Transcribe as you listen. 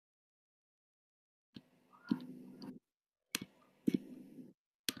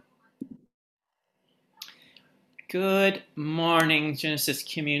Good morning, Genesis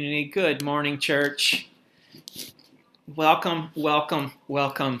community. Good morning, church. Welcome, welcome,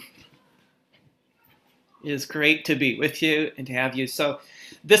 welcome. It is great to be with you and to have you. So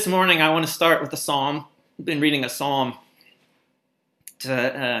this morning I want to start with a psalm. I've been reading a psalm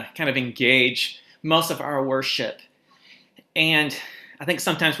to kind of engage most of our worship. And I think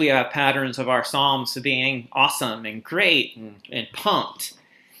sometimes we have patterns of our psalms being awesome and great and pumped.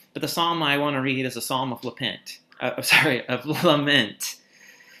 But the psalm I want to read is a psalm of lament. Of lament.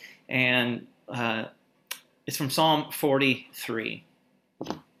 And it's from Psalm 43.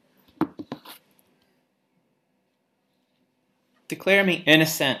 Declare me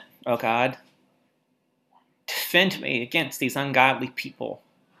innocent, O God. Defend me against these ungodly people.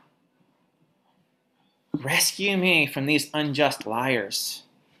 Rescue me from these unjust liars.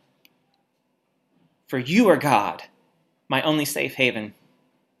 For you are God, my only safe haven.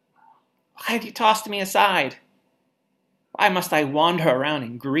 Why have you tossed me aside? Why must I wander around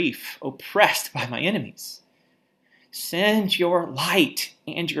in grief, oppressed by my enemies? Send your light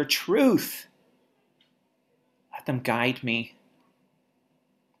and your truth. Let them guide me.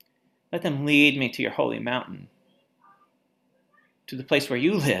 Let them lead me to your holy mountain, to the place where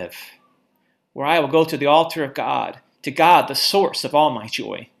you live, where I will go to the altar of God, to God, the source of all my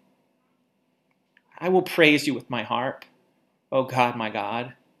joy. I will praise you with my harp, O God, my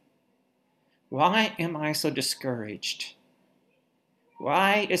God. Why am I so discouraged?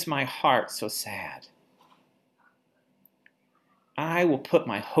 Why is my heart so sad? I will put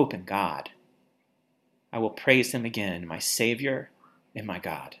my hope in God. I will praise him again, my Savior and my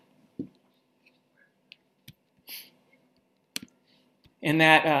God. And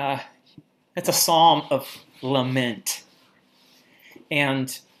that's a psalm of lament.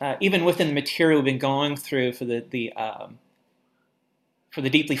 And even within the material we've been going through for the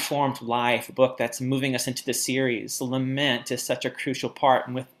Deeply Formed Life book that's moving us into the series, lament is such a crucial part.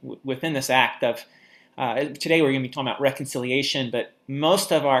 And within this act of, today we're going to be talking about reconciliation, but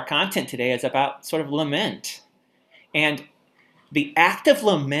most of our content today is about sort of lament. And the act of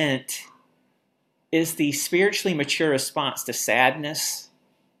lament is the spiritually mature response to sadness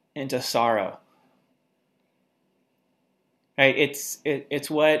and to sorrow. Right? It's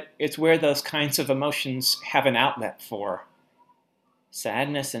where those kinds of emotions have an outlet for.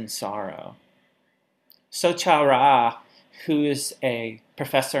 Sadness and sorrow. Sochal Ra, who is a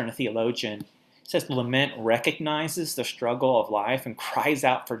professor and a theologian, says lament recognizes the struggle of life and cries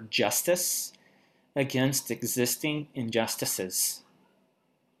out for justice against existing injustices.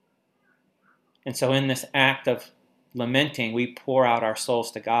 And so in this act of lamenting, we pour out our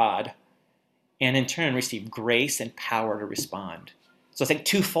souls to God and in turn receive grace and power to respond. So I think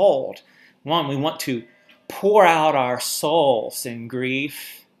twofold. One, we want to pour out our souls in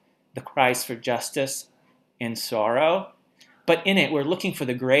grief, the cries for justice and sorrow. But in it, we're looking for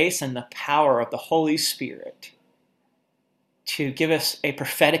the grace and the power of the Holy Spirit to give us a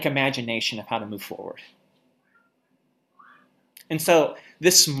prophetic imagination of how to move forward. And so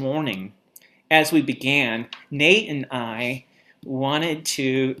this morning, as we began, Nate and I wanted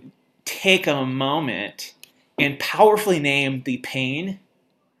to take a moment and powerfully name the pain,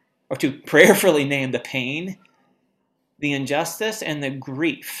 or to prayerfully name the pain, the injustice, and the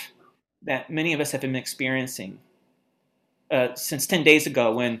grief that many of us have been experiencing since 10 days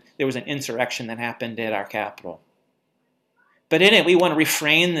ago when there was an insurrection that happened at our Capitol. But in it, we want to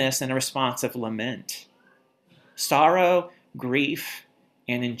reframe this in a response of lament. Sorrow, grief,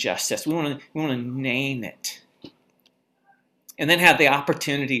 and injustice. We want to name it. And then have the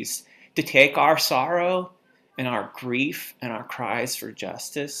opportunities to take our sorrow and our grief and our cries for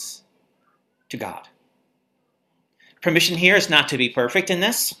justice to God. Permission here is not to be perfect in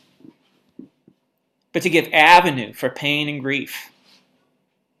this, but to give avenue for pain and grief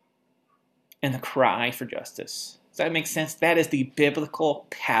and the cry for justice. Does that make sense? That is the biblical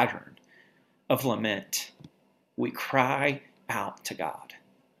pattern of lament. We cry out to God.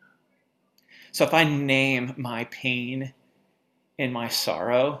 So if I name my pain and my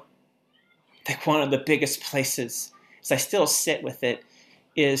sorrow, I think one of the biggest places, as I still sit with it,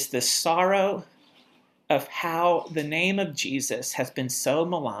 is the sorrow of how the name of Jesus has been so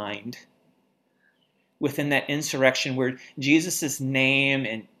maligned within that insurrection where Jesus' name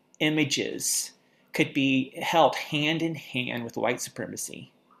and images could be held hand in hand with white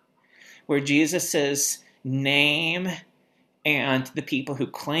supremacy, where Jesus' name and the people who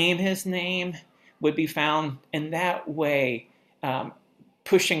claim his name would be found in that way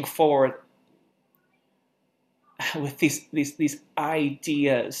pushing forward with these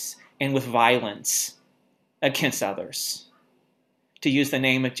ideas and with violence against others. to use the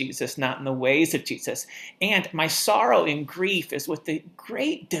name of Jesus, not in the ways of Jesus. And my sorrow and grief is with the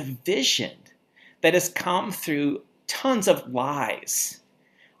great division that has come through tons of lies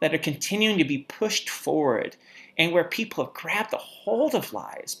that are continuing to be pushed forward, and where people have grabbed a hold of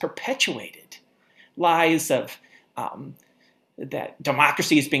lies, perpetuated lies of that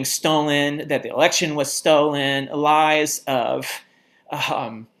democracy is being stolen, that the election was stolen, lies of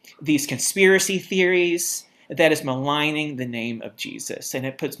these conspiracy theories that is maligning the name of Jesus. And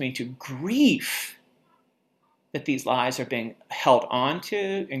it puts me to grief that these lies are being held on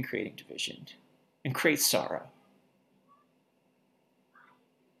to and creating division and create sorrow.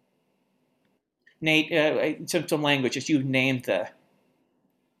 Nate, some language, as you've named the...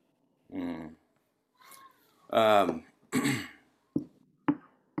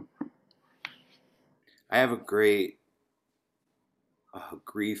 I have a great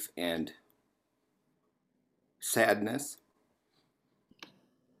grief and sadness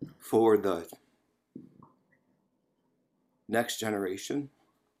for the next generation.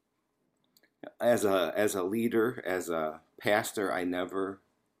 As a leader, as a pastor, I never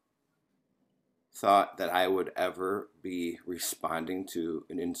thought that I would ever be responding to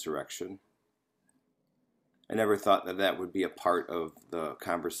an insurrection. I never thought that that would be a part of the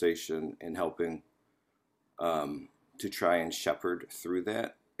conversation and helping to try and shepherd through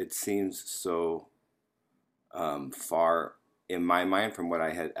that. It seems so far in my mind from what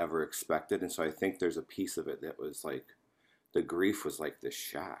I had ever expected. And so I think there's a piece of it that was like, the grief was like this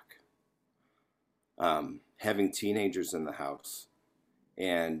shock. Having teenagers in the house,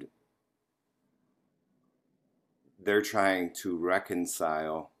 and they're trying to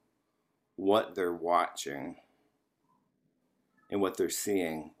reconcile what they're watching and what they're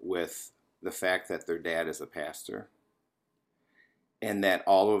seeing with the fact that their dad is a pastor, and that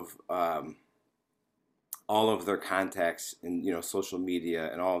all of their contacts in social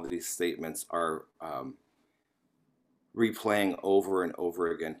media and all of these statements are replaying over and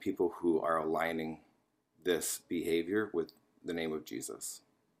over again people who are aligning this behavior with the name of Jesus.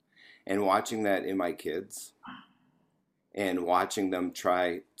 And watching that in my kids and watching them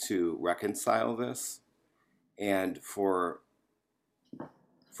try to reconcile this, and for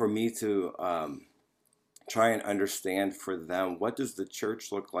me to try and understand for them, what does the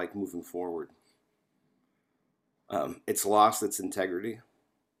church look like moving forward? It's lost its integrity.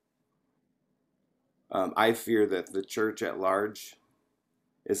 I fear that the church at large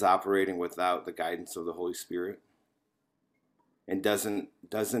is operating without the guidance of the Holy Spirit, and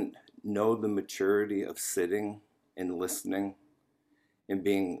doesn't know the maturity of sitting and listening and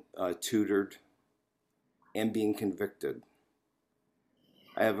being tutored and being convicted.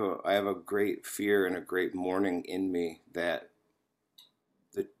 I have a great fear and a great mourning in me that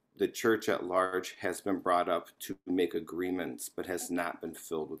the church at large has been brought up to make agreements, but has not been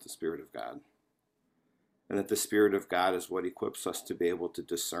filled with the Spirit of God. And that the Spirit of God is what equips us to be able to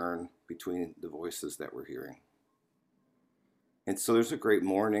discern between the voices that we're hearing. And so there's a great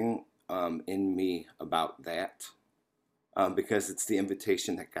mourning in me about that, because it's the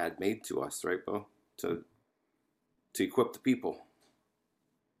invitation that God made to us, right, Bo? To equip the people.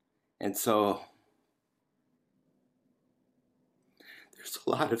 And so there's a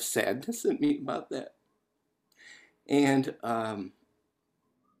lot of sadness in me about that. And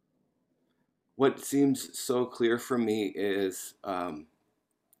what seems so clear for me is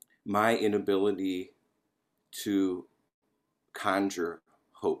my inability to conjure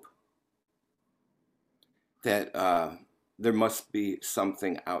hope. That there must be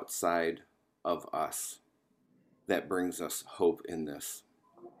something outside of us that brings us hope in this.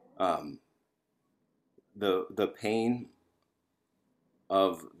 The pain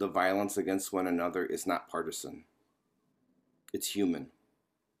of the violence against one another is not partisan. It's human.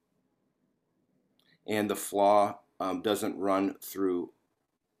 And the flaw doesn't run through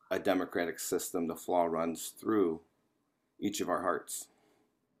a democratic system. The flaw runs through each of our hearts.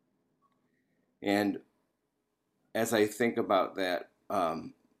 And as I think about that,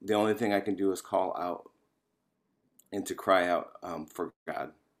 the only thing I can do is call out and to cry out for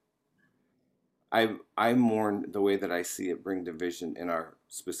God. I mourn the way that I see it bring division in our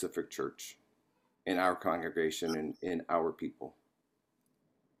specific church, in our congregation, and in our people.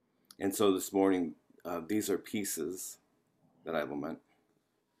 And so this morning, these are pieces that I lament.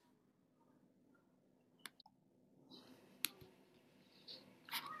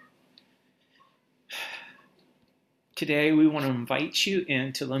 Today we want to invite you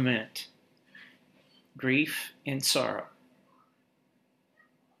into lament, grief, and sorrow.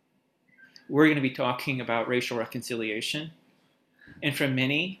 We're going to be talking about racial reconciliation. And for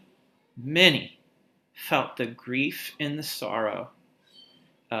many, many felt the grief and the sorrow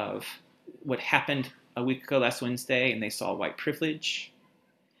of what happened a week ago last Wednesday, and they saw white privilege.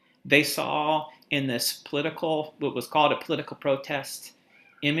 They saw in this what was called a political protest,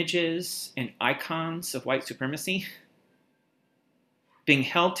 images and icons of white supremacy being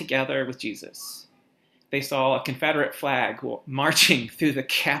held together with Jesus. They saw a Confederate flag marching through the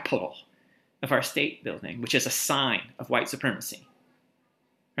Capitol of our state building, which is a sign of white supremacy,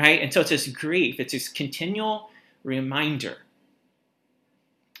 right? And so it's this grief, it's this continual reminder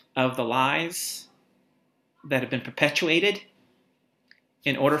of the lies that have been perpetuated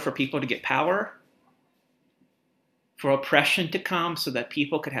in order for people to get power, for oppression to come so that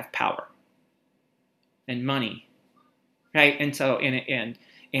people could have power and money, right? And so, and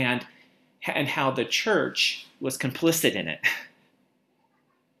how the church was complicit in it.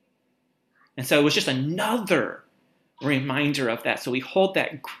 And so it was just another reminder of that. So we hold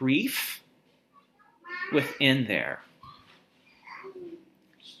that grief within there.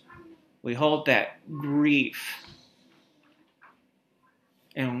 We hold that grief,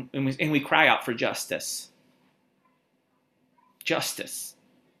 and we cry out for justice. Justice.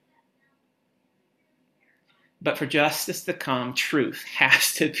 But for justice to come, truth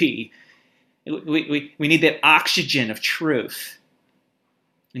has to be. We need that oxygen of truth.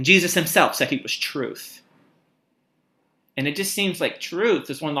 And Jesus himself said he was truth. And it just seems like truth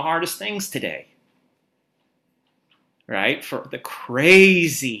is one of the hardest things today, right? For the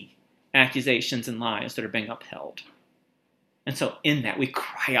crazy accusations and lies that are being upheld. And so in that, we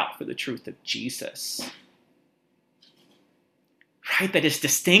cry out for the truth of Jesus, right? That is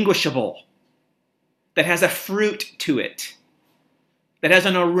distinguishable, that has a fruit to it, that has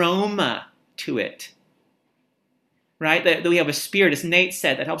an aroma to it, right? That we have a spirit, as Nate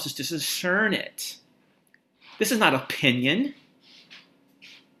said, that helps us to discern it. This is not opinion.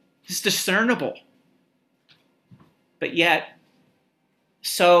 It's discernible. But yet,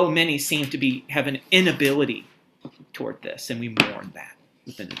 so many seem to have an inability toward this, and we mourn that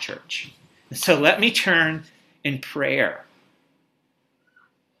within the church. So let me turn in prayer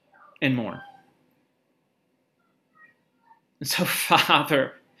and mourn. And so,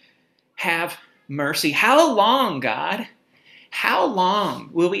 Father, have mercy. How long, God? How long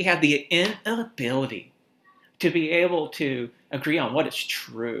will we have the inability to be able to agree on what is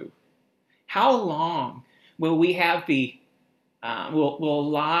true? How long will we have will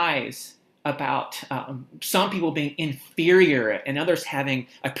lies about some people being inferior and others having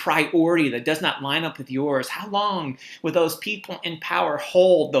a priority that does not line up with yours? How long will those people in power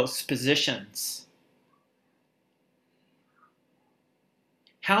hold those positions?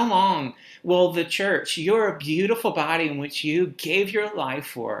 How long will the church, your beautiful body in which you gave your life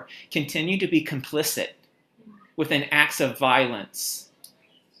for, continue to be complicit within acts of violence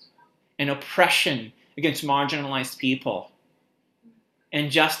and oppression against marginalized people, and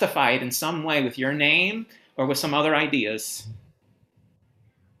justify it in some way with your name or with some other ideas?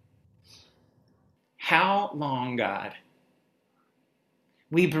 How long, God?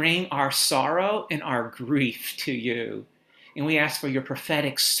 We bring our sorrow and our grief to you, and we ask for your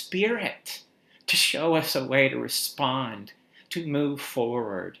prophetic spirit to show us a way to respond, to move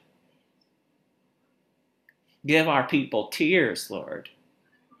forward. Give our people tears, Lord,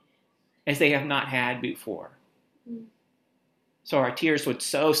 as they have not had before. So our tears would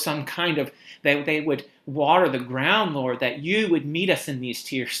sow some kind of, they would water the ground, Lord, that you would meet us in these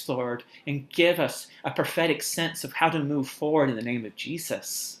tears, Lord, and give us a prophetic sense of how to move forward in the name of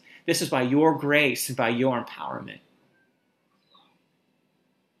Jesus. This is by your grace and by your empowerment.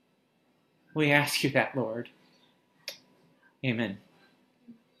 We ask you that, Lord. Amen.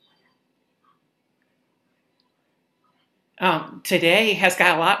 Today has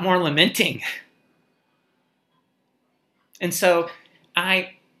got a lot more lamenting. And so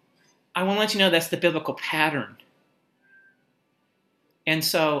I want to let you know that's the biblical pattern. And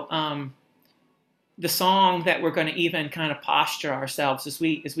so the song that we're going to even kind of posture ourselves as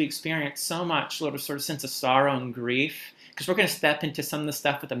we experience so much sort of sense of sorrow and grief, because we're going to step into some of the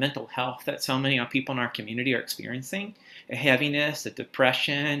stuff with the mental health that so many people in our community are experiencing, a heaviness, a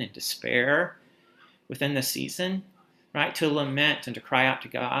depression, and despair within the season, right? To lament and to cry out to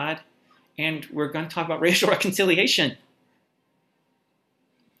God. And we're going to talk about racial reconciliation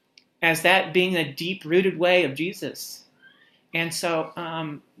as that being a deep-rooted way of Jesus. And so,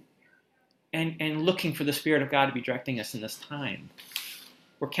 and looking for the Spirit of God to be directing us in this time.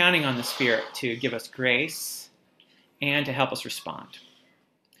 We're counting on the Spirit to give us grace and to help us respond.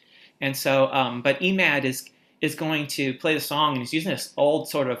 And so, but Emad is going to play the song, and he's using this old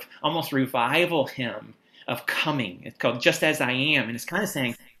sort of almost revival hymn of coming. It's called Just As I Am, and it's kind of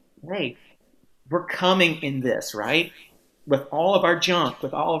saying, hey, we're coming in this, right? with all of our junk,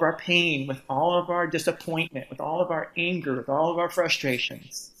 with all of our pain, with all of our disappointment, with all of our anger, with all of our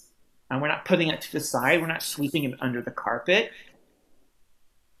frustrations. And we're not putting it to the side. We're not sweeping it under the carpet.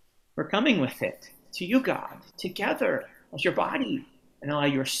 We're coming with it to you, God, together as your body, and allow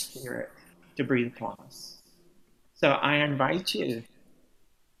your Spirit to breathe upon us. So I invite you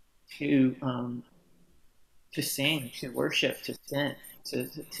to sing, to worship, to sin,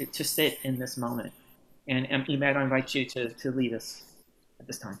 to sit in this moment. And Emad, I invite you to lead us at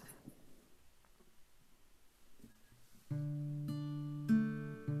this time.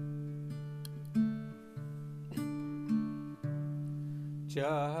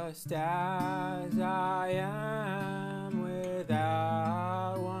 Just as I am,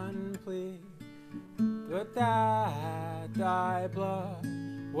 without one plea, but that thy blood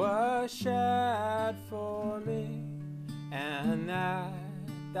was shed for me, and that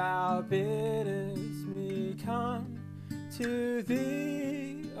thou biddest me come to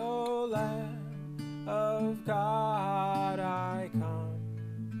thee, O Lamb of God. I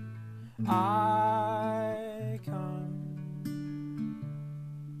come, I come.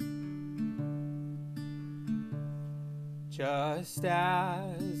 Just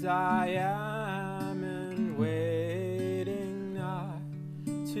as I am, and waiting nigh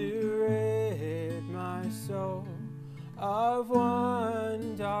to rid my soul of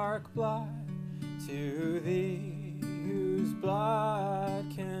one dark blight, to thee whose blood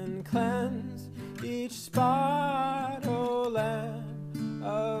can cleanse each spot, O Lamb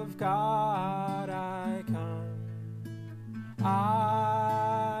of God. I come,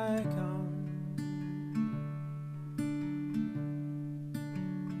 I come.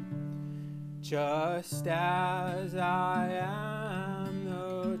 Just as I am,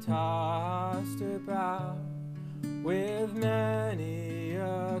 though tossed about with many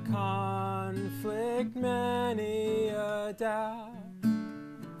a conflict, many a doubt,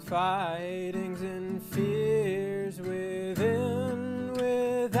 fightings and fears within,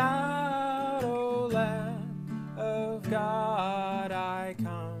 without, O Lamb of God. I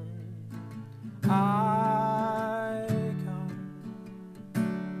come, I come.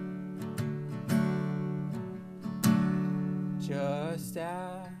 Just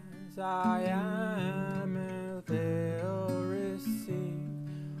as I am, they'll receive,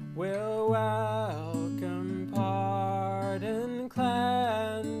 will welcome, pardon,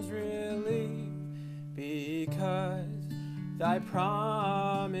 cleanse, relieve, because thy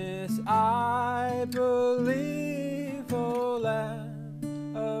promise I believe, O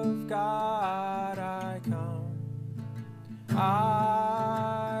Lamb of God. I come,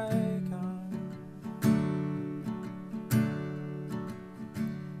 I come,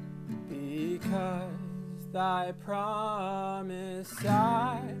 because thy promise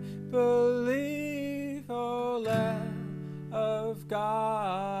I believe, O Lamb of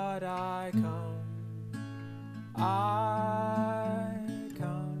God. I come, I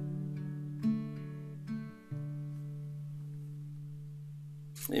come.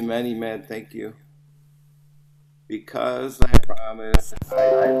 Amen, amen. Thank you. Because thy promise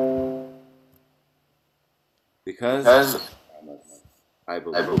I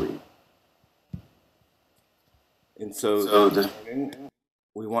believe. And so this morning,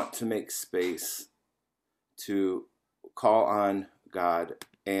 we want to make space to call on God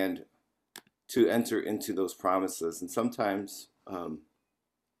and to enter into those promises. And sometimes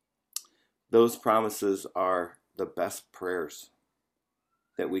those promises are the best prayers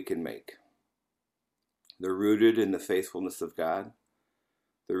that we can make. They're rooted in the faithfulness of God.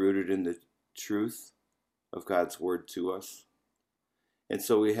 They're rooted in the truth of God's word to us. And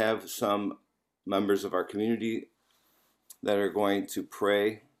so we have some members of our community that are going to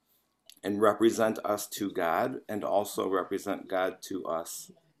pray and represent us to God and also represent God to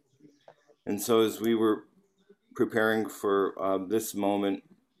us. And so as we were preparing for this moment,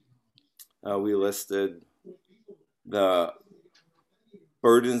 we listed the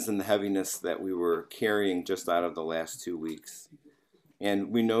burdens and the heaviness that we were carrying just out of the last 2 weeks.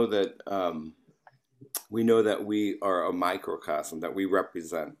 And we know that we are a microcosm, that we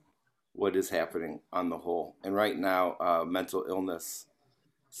represent what is happening on the whole. And right now, mental illness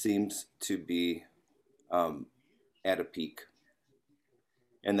seems to be at a peak,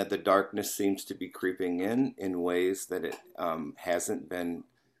 and that the darkness seems to be creeping in ways that it hasn't been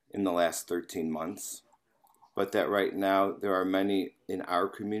in the last 13 months. But that right now there are many in our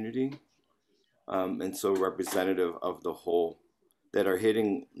community, and so representative of the whole, that are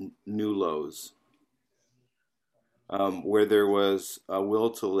hitting new lows. Where there was a will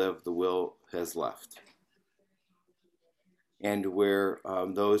to live, the will has left. And where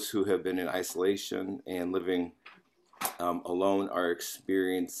those who have been in isolation and living alone are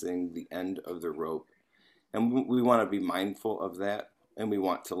experiencing the end of the rope. And we want to be mindful of that, and we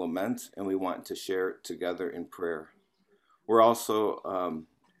want to lament, and we want to share it together in prayer. We're also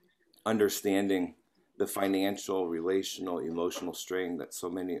understanding the financial, relational, emotional strain that so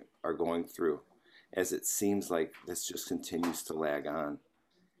many are going through, as it seems like this just continues to lag on.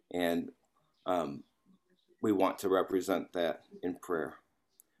 And we want to represent that in prayer.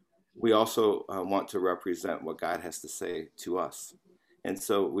 We also want to represent what God has to say to us. And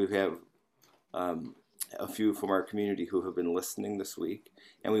so we have a few from our community who have been listening this week,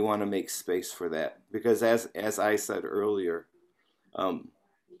 and we want to make space for that. Because as I said earlier,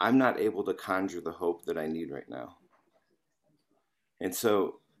 I'm not able to conjure the hope that I need right now. And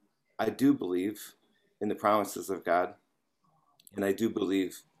so I do believe in the promises of God, and I do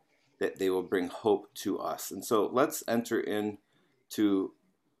believe that they will bring hope to us. And so let's enter into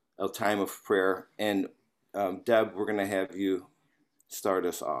a time of prayer. And Deb, we're going to have you start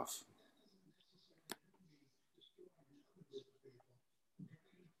us off.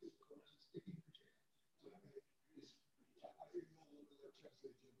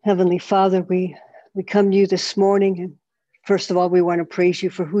 Heavenly Father, we come to you this morning, and first of all, we want to praise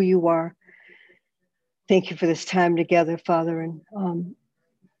you for who you are. Thank you for this time together, Father, and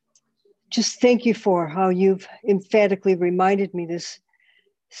just thank you for how you've emphatically reminded me this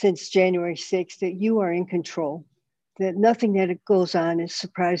since January 6th, that you are in control, that nothing that goes on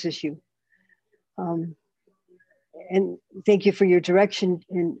surprises you. And thank you for your direction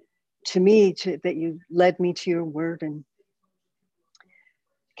and to me, that you led me to your word, and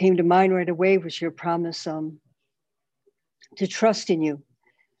came to mind right away was your promise to trust in you,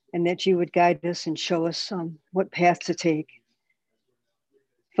 and that you would guide us and show us what path to take.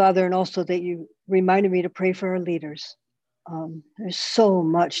 Father, and also that you reminded me to pray for our leaders. There's so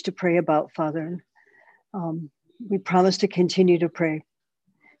much to pray about, Father. We promise to continue to pray.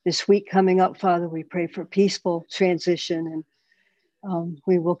 This week coming up, Father, we pray for peaceful transition, and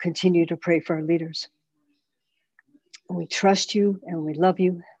we will continue to pray for our leaders. We trust you and we love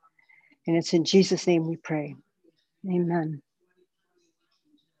you, and it's in Jesus' name we pray. Amen.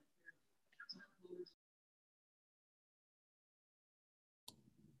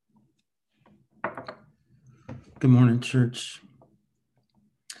 Good morning, church.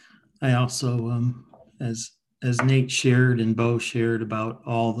 I also, as Nate shared and Bo shared about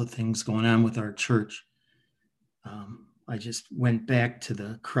all the things going on with our church, I just went back to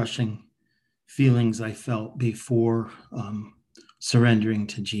the crushing feelings I felt before surrendering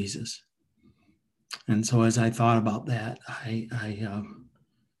to Jesus. And so as I thought about that, I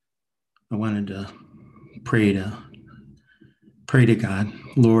wanted to pray to God.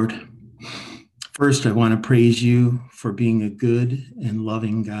 Lord, first, I want to praise you for being a good and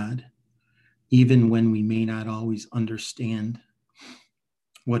loving God, even when we may not always understand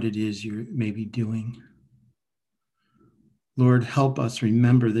what it is you're maybe doing. Lord, help us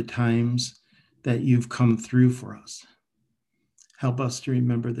remember the times that you've come through for us. Help us to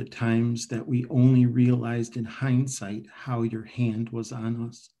remember the times that we only realized in hindsight how your hand was on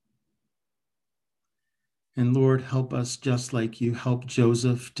us. And Lord, help us, just like you helped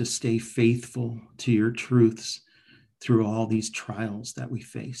Joseph, to stay faithful to your truths through all these trials that we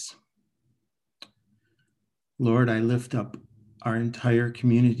face. Lord, I lift up our entire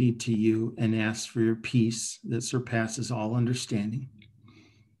community to you and ask for your peace that surpasses all understanding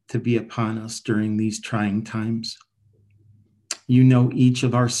to be upon us during these trying times. You know each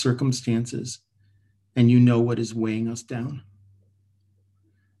of our circumstances, and you know what is weighing us down.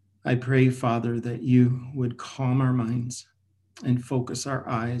 I pray, Father, that you would calm our minds and focus our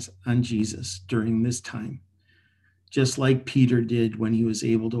eyes on Jesus during this time, just like Peter did when he was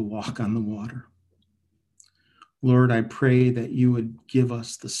able to walk on the water. Lord, I pray that you would give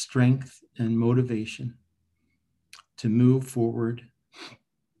us the strength and motivation to move forward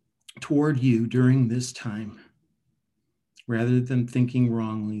toward you during this time, rather than thinking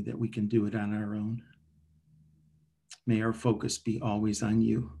wrongly that we can do it on our own. May our focus be always on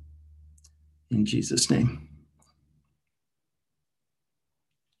you. In Jesus' name.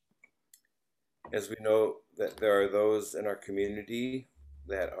 As we know that there are those in our community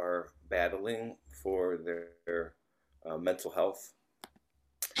that are battling for their mental health.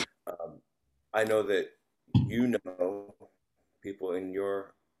 I know that you know people in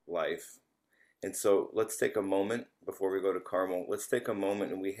your life. And so let's take a moment before we go to Carmel. Let's take a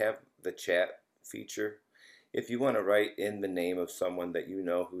moment, and we have the chat feature. If you want to write in the name of someone that you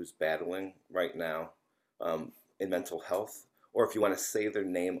know who's battling right now in mental health, or if you want to say their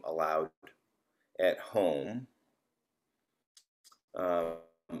name aloud at home,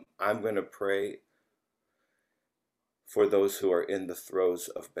 I'm going to pray for those who are in the throes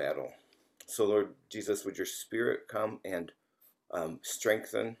of battle. So, Lord Jesus, would your Spirit come and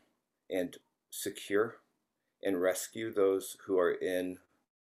strengthen and secure and rescue those who are in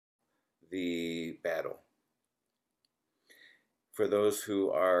the battle. For those who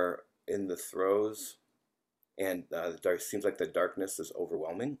are in the throes and seems like the darkness is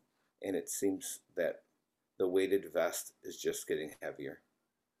overwhelming, and it seems that the weighted vest is just getting heavier.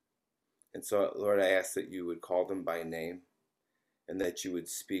 And so, Lord, I ask that you would call them by name and that you would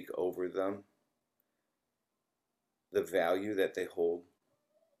speak over them the value that they hold.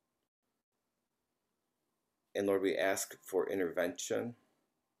 And Lord, we ask for intervention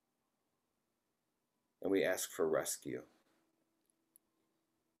and we ask for rescue.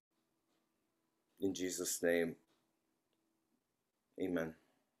 In Jesus' name, amen.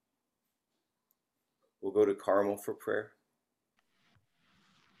 We'll go to Carmel for prayer.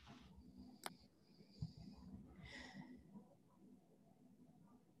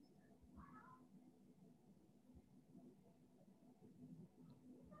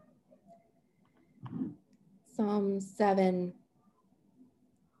 Psalm 7,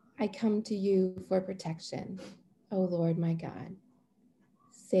 I come to you for protection, O Lord my God.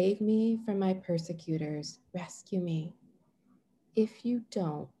 Save me from my persecutors, rescue me. If you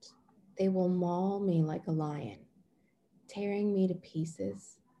don't, they will maul me like a lion, tearing me to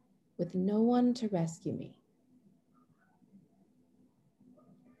pieces, with no one to rescue me.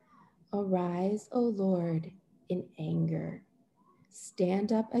 Arise, O Lord, in anger.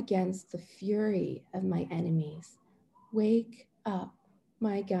 Stand up against the fury of my enemies. Wake up,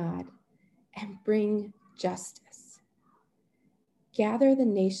 my God, and bring justice. Gather the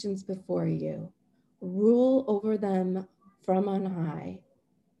nations before you. Rule over them from on high.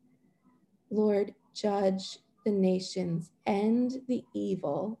 Lord, judge the nations, end the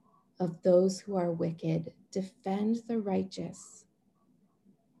evil of those who are wicked. Defend the righteous.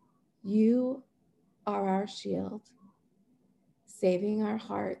 You are our shield, saving our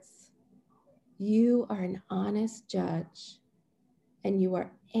hearts. You are an honest judge, and you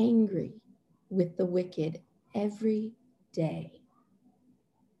are angry with the wicked every day.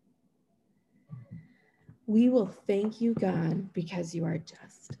 We will thank you, God, because you are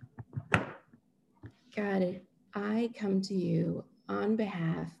just. God, I come to you on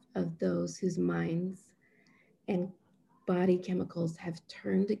behalf of those whose minds and body chemicals have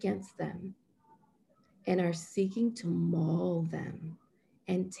turned against them and are seeking to maul them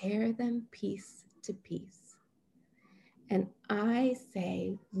and tear them piece to piece. And I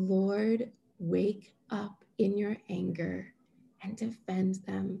say, Lord, wake up in your anger and defend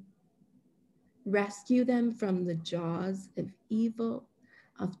them. Rescue them from the jaws of evil,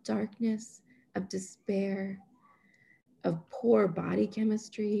 of darkness, of despair, of poor body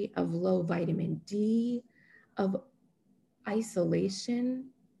chemistry, of low vitamin D, of isolation.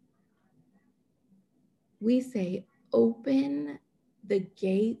 We say, open the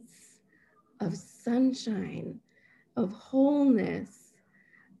gates of sunshine, of wholeness,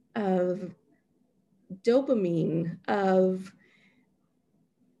 of dopamine, of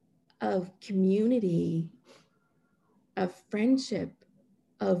community, of friendship,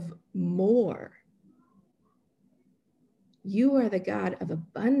 of more. You are the God of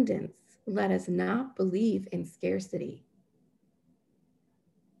abundance. Let us not believe in scarcity.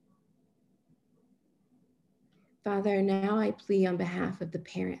 Father, now I plead on behalf of the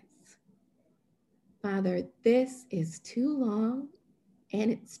parents. Father, this is too long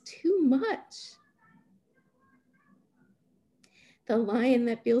and it's too much. The lion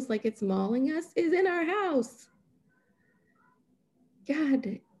that feels like it's mauling us is in our house.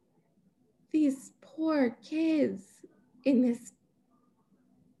 God, these poor kids in this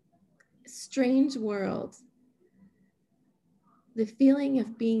strange world, the feeling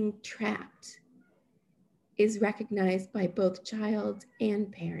of being trapped is recognized by both child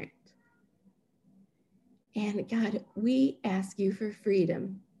and parent. And God, we ask you for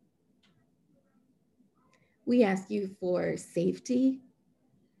freedom. We ask you for safety.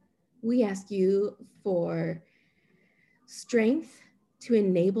 We ask you for strength to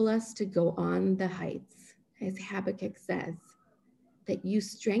enable us to go on the heights, as Habakkuk says, that you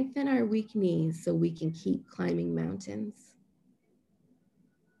strengthen our weak knees so we can keep climbing mountains.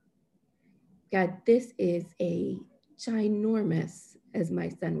 God, this is a ginormous, as my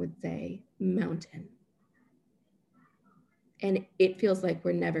son would say, mountain. And it feels like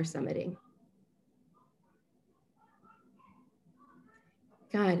we're never summiting.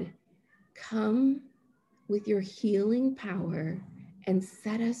 God, come with your healing power and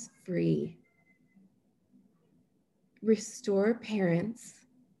set us free. Restore parents,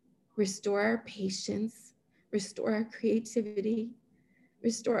 restore our patience, restore our creativity,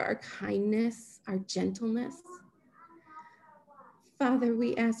 restore our kindness, our gentleness. Father,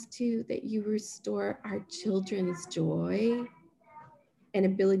 we ask too that you restore our children's joy and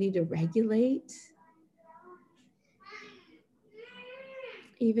ability to regulate.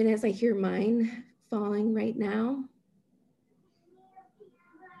 Even as I hear mine falling right now.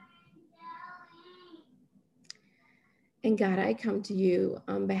 And God, I come to you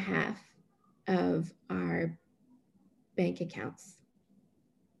on behalf of our bank accounts.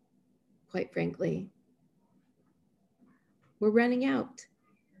 Quite frankly, we're running out,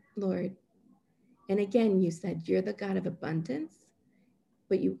 Lord. And again, you said you're the God of abundance,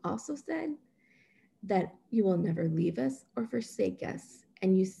 but you also said that you will never leave us or forsake us.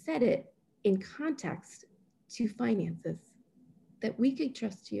 And you said it in context to finances, that we could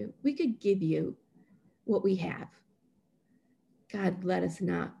trust you, we could give you what we have. God, let us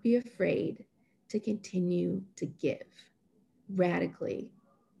not be afraid to continue to give radically,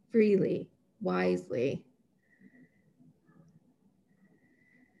 freely, wisely.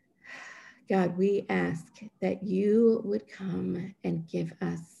 God, we ask that you would come and give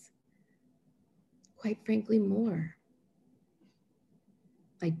us, quite frankly, more.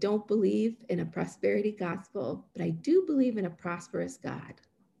 I don't believe in a prosperity gospel, but I do believe in a prosperous God.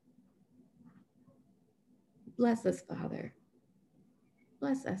 Bless us, Father.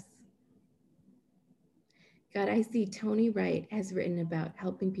 Bless us. God, I see Tony Wright has written about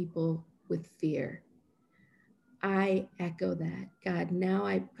helping people with fear. I echo that. God, now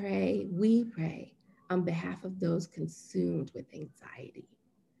I pray, we pray on behalf of those consumed with anxiety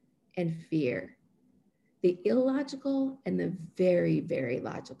and fear, the illogical and the very, very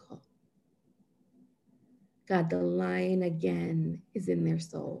logical. God, the lion again is in their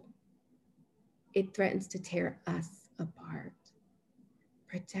soul. It threatens to tear us apart.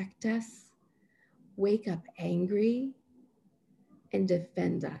 Protect us, wake up angry, and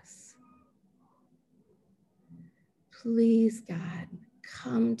defend us. Please, God,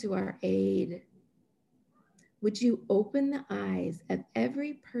 come to our aid. Would you open the eyes of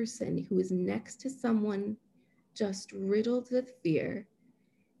every person who is next to someone just riddled with fear,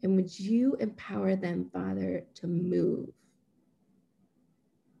 and would you empower them, Father, to move?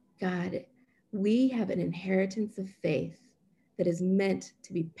 God, we have an inheritance of faith that is meant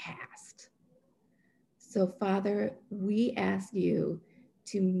to be passed. So, Father, we ask you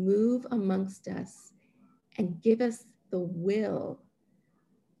to move amongst us and give us the will,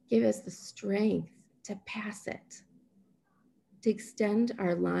 give us the strength to pass it, to extend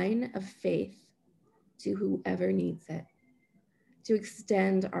our line of faith to whoever needs it, to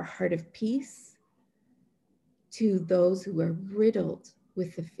extend our heart of peace to those who are riddled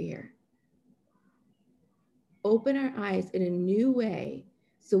with the fear. Open our eyes in a new way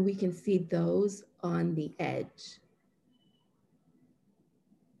so we can see those on the edge.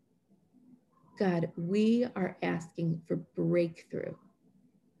 God, we are asking for breakthrough.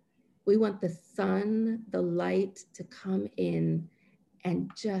 We want the sun, the light to come in and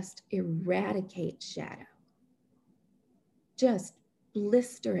just eradicate shadow. Just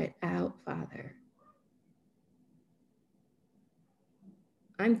blister it out, Father.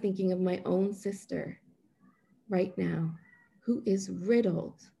 I'm thinking of my own sister right now who is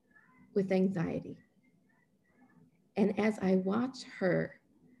riddled with anxiety. And as I watch her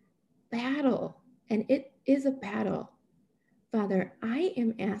battle, and it is a battle, Father, I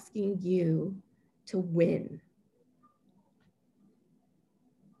am asking you to win.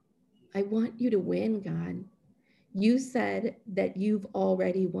 I want you to win, God. You said that you've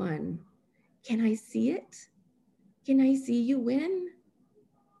already won. Can I see it? Can I see you win?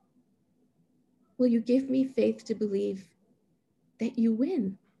 Will you give me faith to believe that you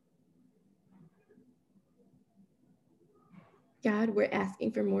win? God, we're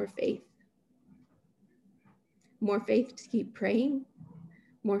asking for more faith. More faith to keep praying,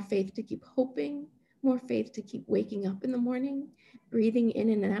 more faith to keep hoping, more faith to keep waking up in the morning, breathing in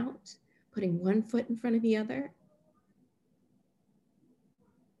and out, putting one foot in front of the other.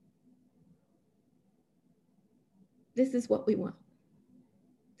 This is what we want.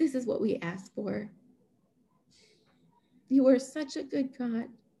 This is what we ask for. You are such a good God.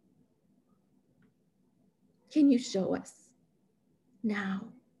 Can you show us now?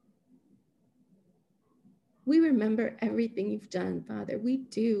 We remember everything you've done, Father. We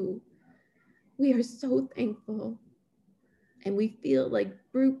do. We are so thankful. And we feel like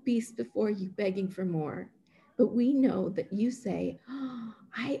brute beasts before you, begging for more. But we know that you say, oh,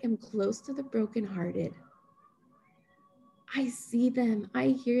 I am close to the brokenhearted. I see them. I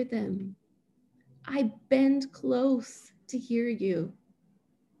hear them. I bend close to hear you.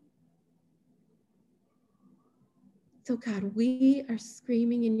 So God, we are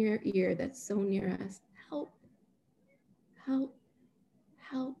screaming in your ear that's so near us, help, help,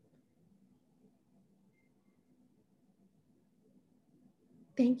 help.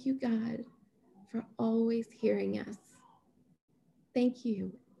 Thank you, God, for always hearing us. Thank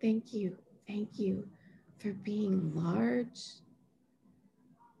you, thank you, thank you for being large,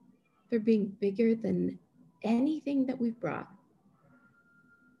 for being bigger than anything that we've brought,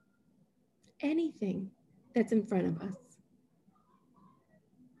 anything that's in front of us,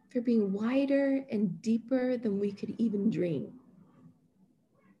 for being wider and deeper than we could even dream.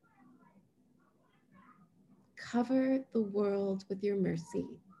 Cover the world with your mercy.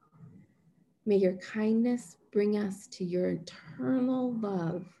 May your kindness bring us to your eternal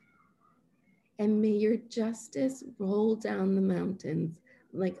love. And may your justice roll down the mountains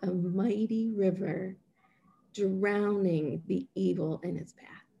like a mighty river, drowning the evil in its path.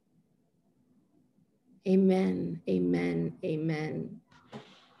 Amen, amen, amen.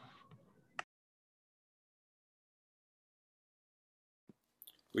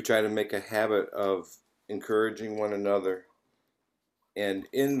 We try to make a habit of encouraging one another. And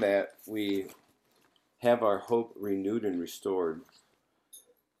in that, we have our hope renewed and restored.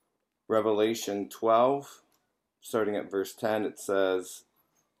 Revelation 12, starting at verse 10, it says,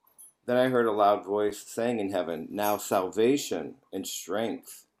 "Then I heard a loud voice saying in heaven, 'Now salvation and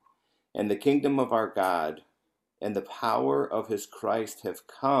strength and the kingdom of our God and the power of his Christ have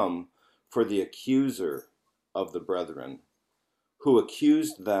come, for the accuser of the brethren, who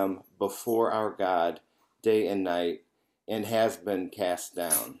accused them before our God day and night, and has been cast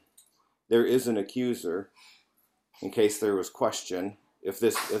down.'" There is an accuser, in case there was question. If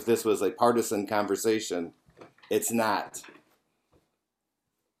this was a partisan conversation, it's not.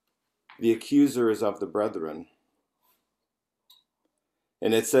 The accuser is of the brethren.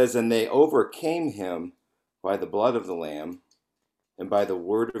 And it says, "And they overcame him by the blood of the Lamb and by the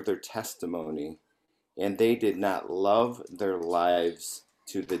word of their testimony, and they did not love their lives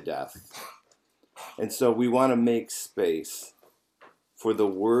to the death." And so we want to make space for the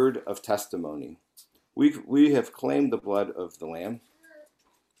word of testimony. We have claimed the blood of the Lamb.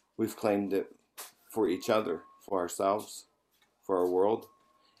 We've claimed it for each other, for ourselves, for our world.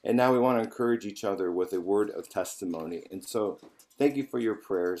 And now we want to encourage each other with a word of testimony. And so thank you for your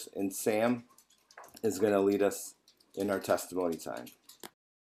prayers. And Sam is going to lead us in our testimony time.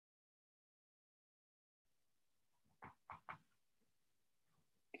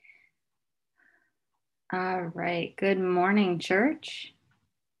 All right. Good morning, church.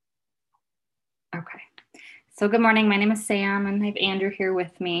 Okay. So good morning. My name is Sam, and I have Andrew here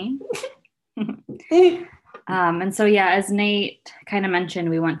with me. And so, yeah, as Nate kind of mentioned,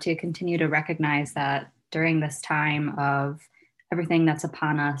 we want to continue to recognize that during this time of everything that's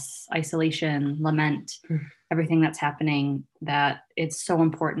upon us, isolation, lament, everything that's happening, that it's so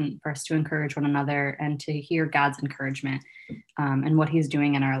important for us to encourage one another and to hear God's encouragement and what he's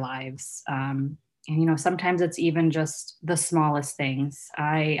doing in our lives. And, you know, sometimes it's even just the smallest things.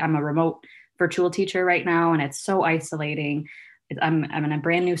 I'm a remote virtual teacher right now, and it's so isolating. I'm in a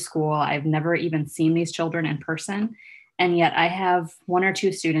brand new school. I've never even seen these children in person. And yet I have one or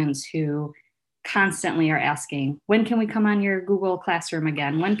two students who constantly are asking, when can we come on your Google Classroom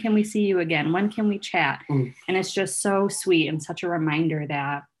again? When can we see you again? When can we chat? And it's just so sweet and such a reminder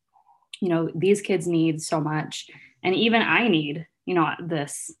that, you know, these kids need so much. And even I need, you know,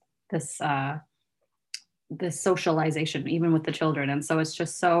 this socialization, even with the children. And so it's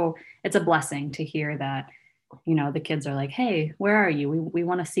just it's a blessing to hear that, you know, the kids are like, hey, where are you? We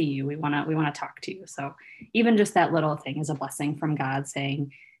want to see you. We want to talk to you. So even just that little thing is a blessing from God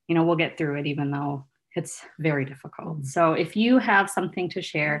saying, you know, we'll get through it, even though it's very difficult. So if you have something to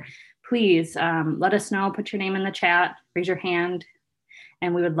share, please let us know, put your name in the chat, raise your hand,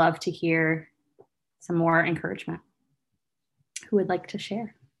 and we would love to hear some more encouragement. Who would like to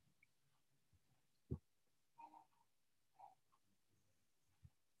share?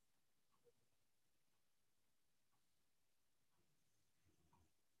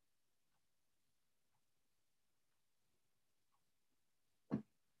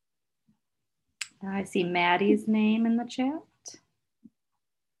 I see Maddie's name in the chat.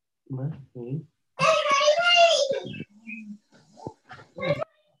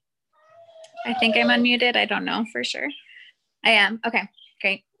 I think I'm unmuted. I don't know for sure. I am. Okay,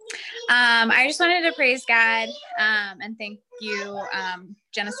 great. I just wanted to praise God and thank you,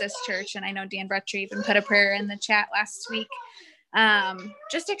 Genesis Church. And I know Dan Bretcher even put a prayer in the chat last week.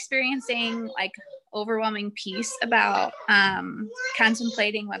 Just experiencing like overwhelming peace about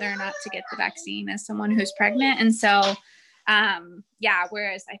contemplating whether or not to get the vaccine as someone who's pregnant. And so Yeah,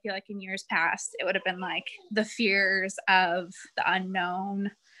 whereas I feel like in years past, it would have been like the fears of the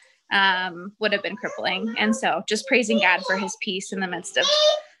unknown would have been crippling. And so just praising God for his peace in the midst of,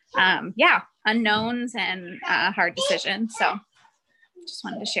 unknowns and hard decisions. So just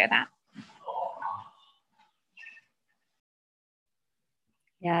wanted to share that.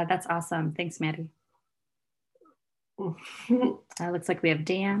 Yeah, that's awesome. Thanks, Maddie. Looks like we have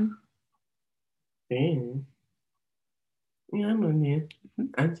Dan. Dan. Yeah, I'm on here.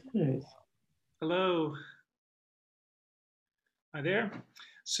 Hello. Hi there.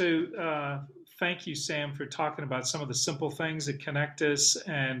 So thank you, Sam, for talking about some of the simple things that connect us.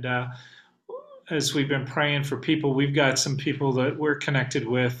 And as we've been praying for people, we've got some people that we're connected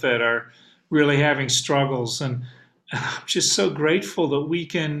with that are really having struggles. And I'm just so grateful that we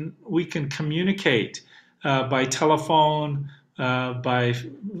can communicate by telephone, by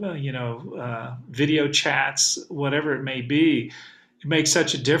video chats, whatever it may be. It makes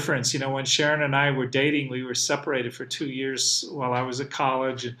such a difference. When Sharon and I were dating, we were separated for 2 years while I was at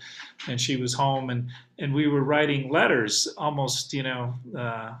college and she was home, and we were writing letters almost 3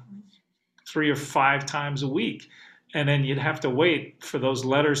 or 5 times a week, and then you'd have to wait for those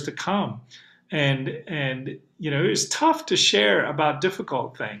letters to come, and it was tough to share about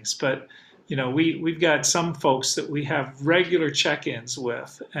difficult things, but we've got some folks that we have regular check-ins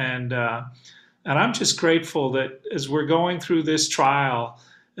with, and I'm just grateful that as we're going through this trial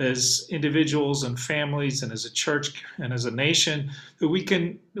as individuals and families and as a church and as a nation, that we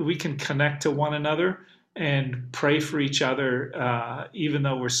can connect to one another and pray for each other, even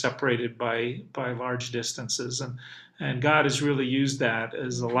though we're separated by large distances. And God has really used that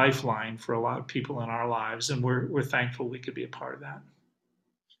as a lifeline for a lot of people in our lives, and we're thankful we could be a part of that.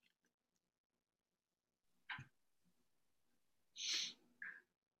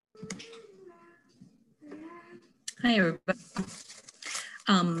 Hi, everybody.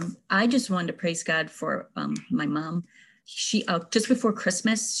 I just wanted to praise God for my mom. She just before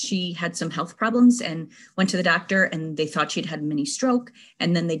Christmas, she had some health problems and went to the doctor, and they thought she'd had a mini stroke.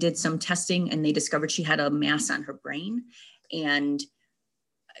 And then they did some testing and they discovered she had a mass on her brain. And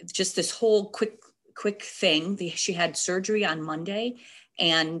just this whole quick thing. She had surgery on Monday,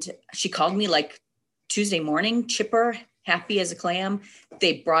 and she called me like Tuesday morning, chipper, happy as a clam.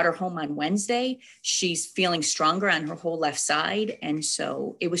 They brought her home on Wednesday. She's feeling stronger on her whole left side. And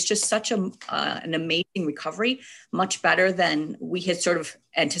so it was just such an amazing recovery, much better than we had sort of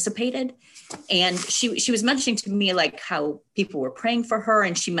anticipated. And she was mentioning to me like how people were praying for her,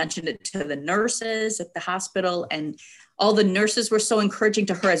 and she mentioned it to the nurses at the hospital, and all the nurses were so encouraging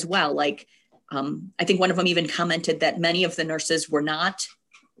to her as well. Like, I think one of them even commented that many of the nurses were not,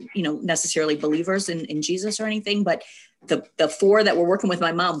 necessarily believers in Jesus or anything, but the 4 that were working with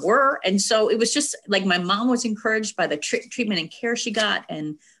my mom were. And so it was just like my mom was encouraged by the treatment and care she got,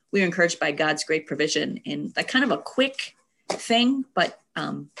 and we were encouraged by God's great provision. And that kind of a quick thing, but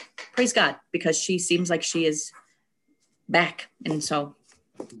praise God, because she seems like she is back. And so.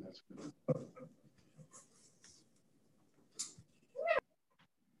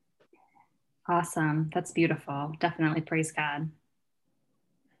 Awesome. That's beautiful. Definitely praise God.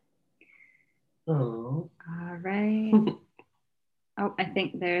 Oh. All right. Oh, I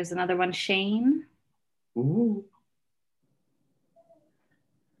think there's another one, Shane. Ooh.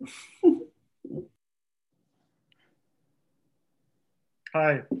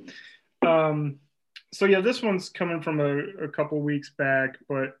 Hi. So yeah, this one's coming from a couple weeks back,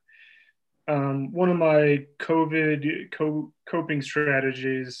 but one of my COVID coping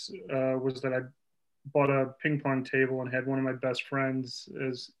strategies was that I bought a ping pong table and had one of my best friends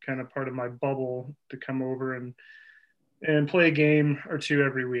as kind of part of my bubble to come over and play a game or two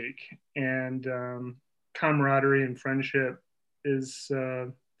every week. And camaraderie and friendship is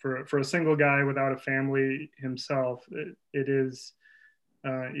for a single guy without a family himself, it is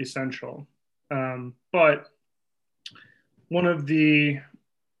essential. But one of the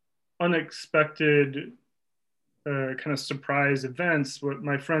unexpected kind of surprise events, what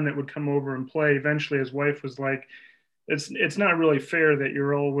my friend that would come over and play, eventually his wife was like, it's not really fair that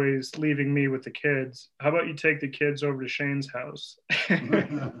you're always leaving me with the kids. How about you take the kids over to Shane's house?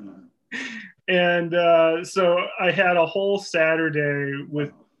 And so I had a whole Saturday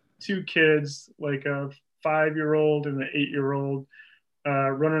with 2 kids, like a 5-year-old and an 8-year-old,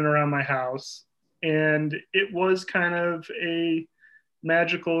 running around my house. And it was kind of a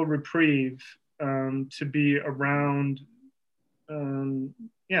magical reprieve to be around,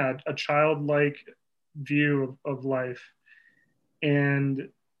 a childlike view of life. And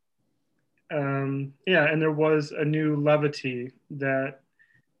and there was a new levity that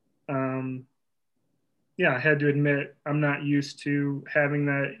I had to admit I'm not used to having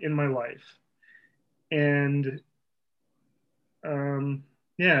that in my life. And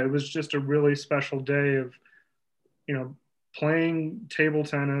it was just a really special day of, playing table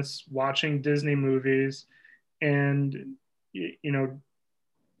tennis, watching Disney movies, and, and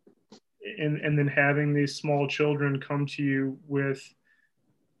then having these small children come to you with,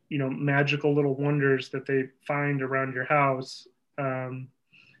 magical little wonders that they find around your house. And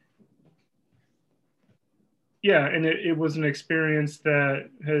it was an experience that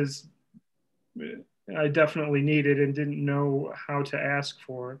I definitely needed and didn't know how to ask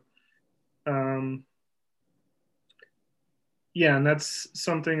for. And that's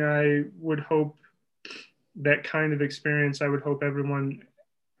something I would hope, that kind of experience, I would hope everyone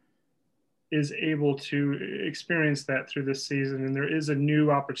is able to experience that through this season. And there is a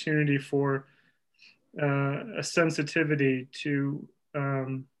new opportunity for a sensitivity to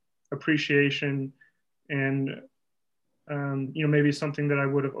appreciation and, maybe something that I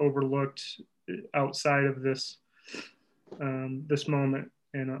would have overlooked outside of this moment.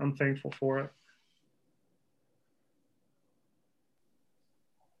 And I'm thankful for it.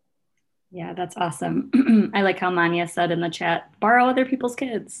 Yeah, that's awesome. I like how Manya said in the chat, borrow other people's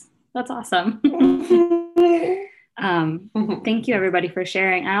kids. That's awesome. Thank you, everybody, for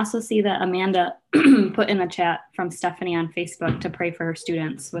sharing. I also see that Amanda put in the chat from Stephanie on Facebook to pray for her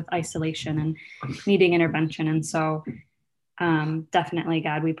students with isolation and needing intervention. And so definitely,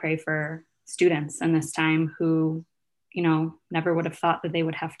 God, we pray for students in this time who, never would have thought that they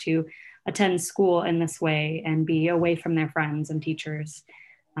would have to attend school in this way and be away from their friends and teachers.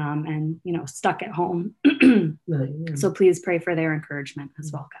 And stuck at home. So please pray for their encouragement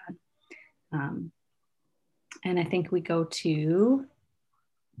as well, God. And I think we go to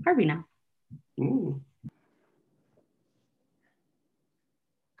Harvey now. Ooh.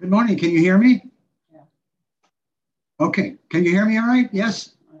 Good morning. Can you hear me? Yeah. Okay. Can you hear me all right?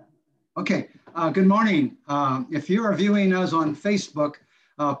 Yes? Okay. Good morning. If you are viewing us on Facebook,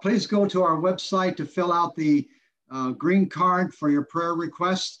 please go to our website to fill out the green card for your prayer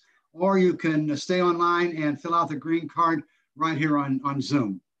requests, or you can stay online and fill out the green card right here on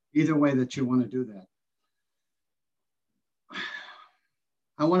Zoom. Either way that you want to do that.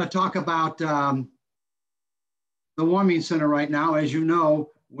 I want to talk about the Warming Center right now. As you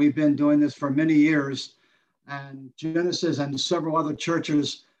know, we've been doing this for many years, and Genesis and several other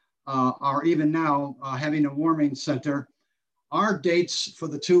churches are even now having a Warming Center. Our dates for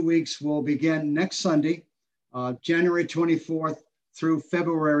the 2 weeks will begin next Sunday, January 24th through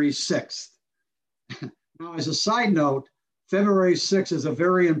February 6th. Now, as a side note, February 6th is a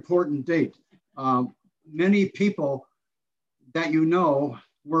very important date. Many people that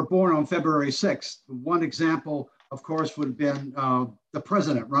were born on February 6th. One example, of course, would have been the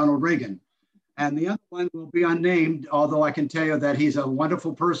president, Ronald Reagan. And the other one will be unnamed, although I can tell you that he's a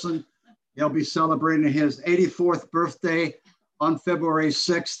wonderful person. He'll be celebrating his 84th birthday on February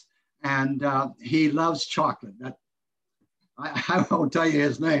 6th. And he loves chocolate. I won't tell you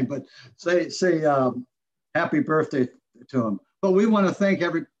his name, but say happy birthday to him. But we want to thank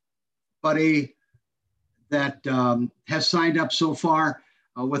everybody that has signed up so far.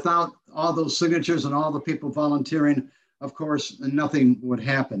 Without all those signatures and all the people volunteering, of course, nothing would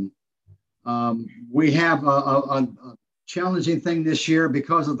happen. We have a challenging thing this year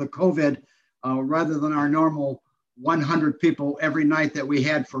because of the COVID. Rather than our normal 100 people every night that we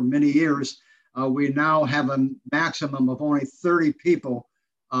had for many years, we now have a maximum of only 30 people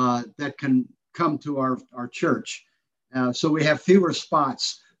that can come to our church. So we have fewer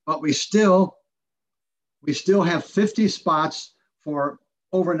spots, but we still have 50 spots for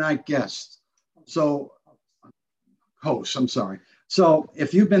overnight guests. So hosts, I'm sorry. So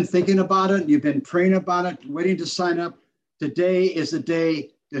if you've been thinking about it, you've been praying about it, waiting to sign up, today is the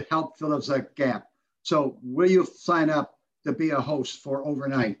day to help fill us that gap. So will you sign up to be a host for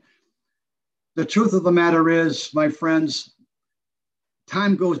overnight? The truth of the matter is, my friends,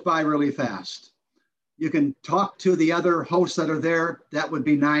 time goes by really fast. You can talk to the other hosts that are there. That would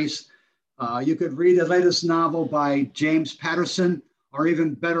be nice. You could read the latest novel by James Patterson, or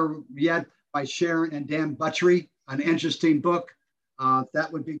even better yet, by Sharon and Dan Butchery, an interesting book. That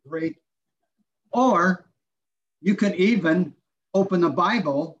would be great. Or you could even open the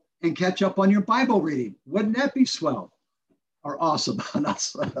Bible and catch up on your Bible reading. Wouldn't that be swell or awesome?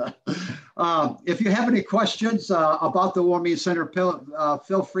 If you have any questions about the Warming Center,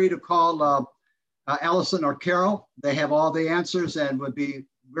 feel free to call Allison or Carol. They have all the answers and would be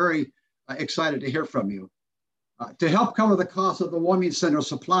very excited to hear from you. To help cover the cost of the Warming Center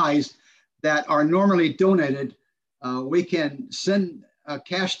supplies that are normally donated, we can send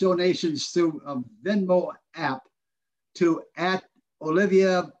cash donations through a Venmo app to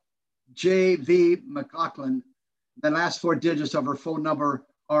 @Olivia J.V. McLaughlin. The last 4 digits of her phone number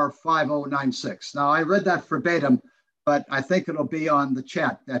are 5096. Now, I read that verbatim, but I think it'll be on the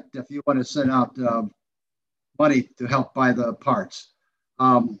chat that if you want to send out money to help buy the parts.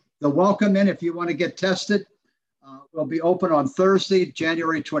 The welcome in, if you want to get tested, will be open on Thursday,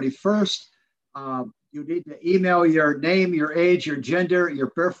 January 21st. You need to email your name, your age, your gender,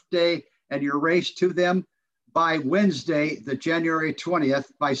 your birthday, and your race to them by Wednesday, the January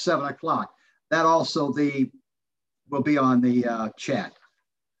 20th by 7 o'clock. That also will be on the chat.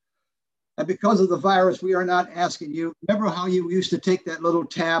 And because of the virus, we are not asking you. Remember how you used to take that little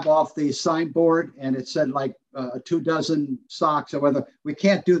tab off the signboard and it said like 24 socks or whether? We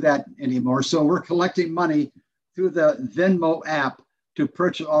can't do that anymore. So we're collecting money through the Venmo app to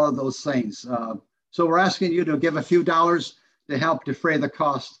purchase all of those things. So we're asking you to give a few dollars to help defray the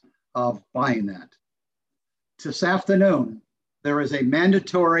cost of buying that. This afternoon, there is a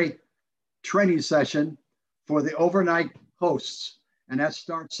mandatory training session for the overnight hosts, and that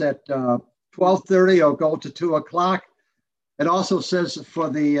starts at 12:30 or go to 2 o'clock. It also says for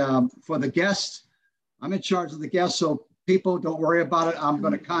the guests, I'm in charge of the guests, so people don't worry about it. I'm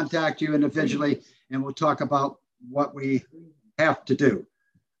going to contact you individually, and we'll talk about what we have to do.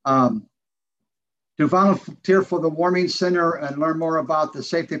 To volunteer for the Warming Center and learn more about the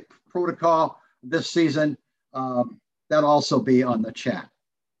safety protocol this season, that'll also be on the chat.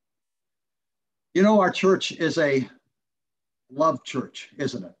 You know, our church is a love church,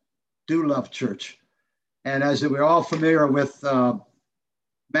 isn't it? Do love church. And as we're all familiar with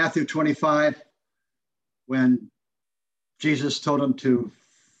Matthew 25, when Jesus told them to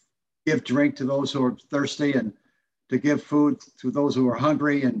give drink to those who are thirsty and to give food to those who are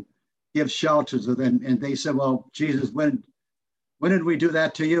hungry and give shelter to them. And they said, well, Jesus, when did we do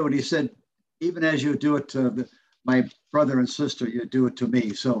that to you? And he said, even as you do it to my brother and sister, you do it to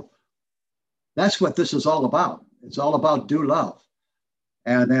me. So that's what this is all about. It's all about do love.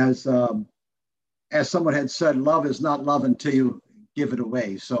 And as someone had said, love is not love until you give it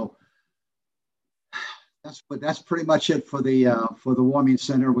away. So that's pretty much it for the Warming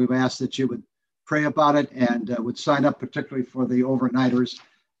Center. We've asked that you would pray about it and would sign up particularly for the overnighters.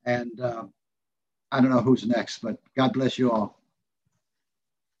 And I don't know who's next, but God bless you all.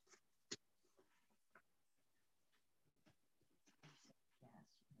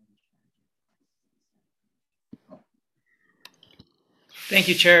 Thank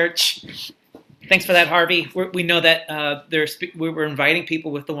you, church. Thanks for that, Harvey. We know that we're inviting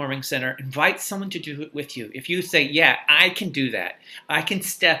people with the Warming Center. Invite someone to do it with you. If you say, yeah, I can do that. I can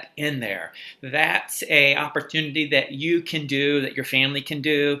step in there. That's an opportunity that you can do, that your family can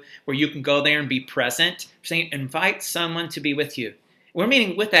do, where you can go there and be present. Saying, invite someone to be with you. We're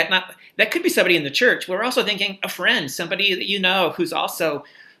meaning with that, that could be somebody in the church. We're also thinking a friend, somebody that you know who's also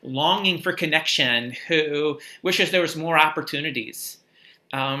longing for connection, who wishes there was more opportunities.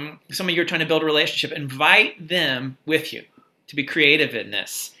 Some of you are trying to build a relationship. Invite them with you to be creative in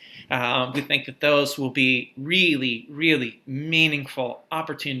this. We think that those will be really, really meaningful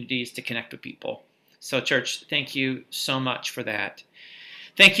opportunities to connect with people. So, church, thank you so much for that.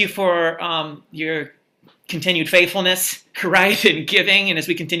 Thank you for your continued faithfulness, right, in giving. And as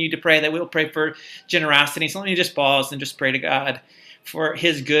we continue to pray, that we'll pray for generosity. So let me just pause and just pray to God for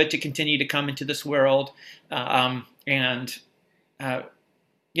his good to continue to come into this world for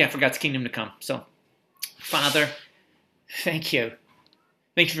God's kingdom to come. So, Father, thank you.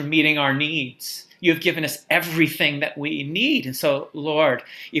 Thank you for meeting our needs. You have given us everything that we need. And so, Lord,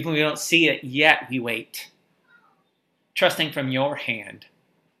 even when we don't see it yet, we wait. Trusting from your hand.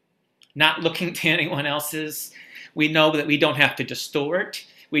 Not looking to anyone else's. We know that we don't have to distort.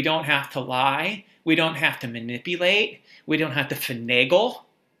 We don't have to lie. We don't have to manipulate. We don't have to finagle.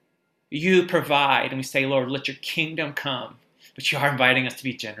 You provide. And we say, Lord, let your kingdom come. But you are inviting us to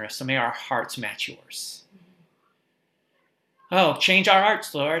be generous, so may our hearts match yours. Oh, change our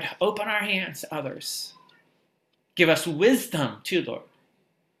hearts, Lord. Open our hands to others. Give us wisdom, too, Lord,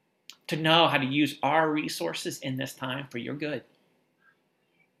 to know how to use our resources in this time for your good.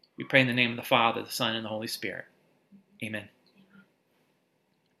 We pray in the name of the Father, the Son, and the Holy Spirit. Amen.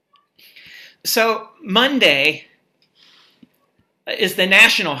 So Monday is the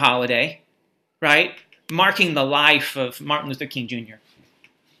national holiday, right? Marking the life of Martin Luther King Jr.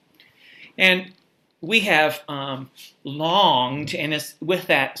 And we have longed, and with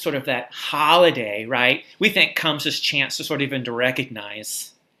that sort of that holiday, right, we think comes this chance to sort of even to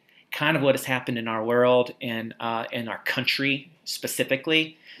recognize kind of what has happened in our world and in our country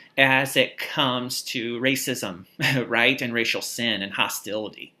specifically. as it comes to racism, right, and racial sin and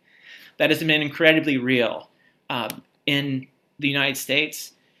hostility. That has been incredibly real in the United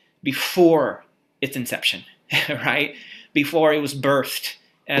States before its inception, right? Before it was birthed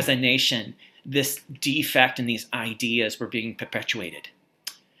as a nation, this defect and these ideas were being perpetuated.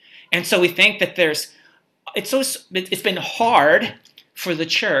 And so we think that it's been hard for the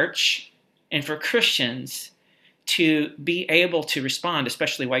church and for Christians to be able to respond,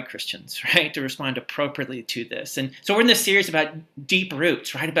 especially white Christians, right? To respond appropriately to this. And so we're in this series about deep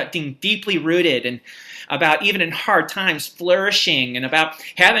roots, right? About being deeply rooted and about even in hard times flourishing and about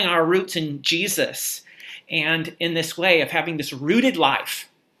having our roots in Jesus and in this way of having this rooted life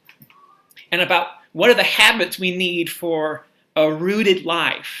and about what are the habits we need for a rooted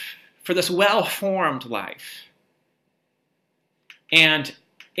life, for this well-formed life. And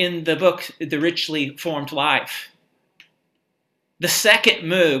in the book, The Richly Formed Life, the second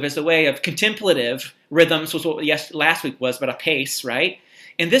move is a way of contemplative rhythms, was what last week was, about a pace, right?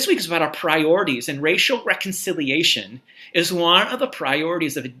 And this week is about our priorities, and racial reconciliation is one of the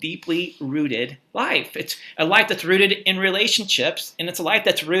priorities of a deeply rooted life. It's a life that's rooted in relationships, and it's a life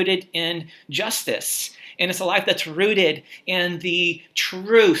that's rooted in justice, and it's a life that's rooted in the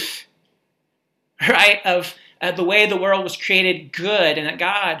truth, right, of the way the world was created good, and that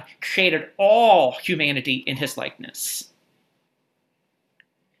God created all humanity in his likeness.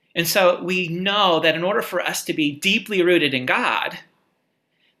 And so we know that in order for us to be deeply rooted in God,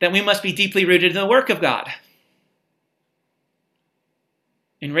 that we must be deeply rooted in the work of God.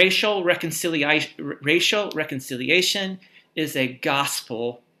 And racial reconciliation is a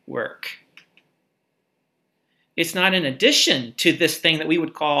gospel work. It's not in addition to this thing that we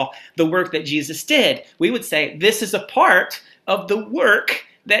would call the work that Jesus did. We would say this is a part of the work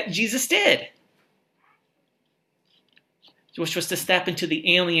that Jesus did, which was to step into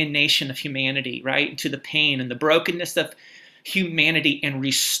the alienation of humanity, right? Into the pain and the brokenness of humanity and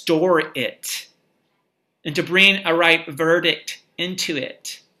restore it, and to bring a right verdict into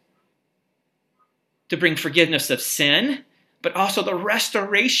it, to bring forgiveness of sin, but also the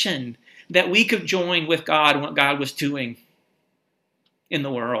restoration that we could join with God and what God was doing in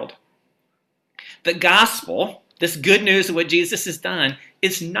the world. The gospel, this good news of what Jesus has done,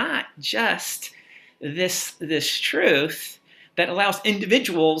 is not just this truth that allows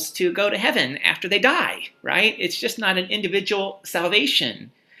individuals to go to heaven after they die, right? It's just not an individual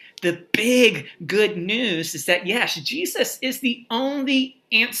salvation. The big good news is that, yes, Jesus is the only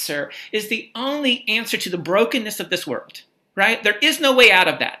answer to the brokenness of this world, right? There is no way out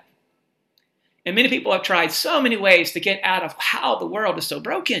of that. And many people have tried so many ways to get out of how the world is so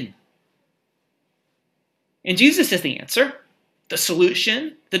broken. And Jesus is the answer, the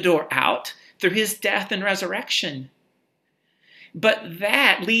solution, the door out through his death and resurrection. But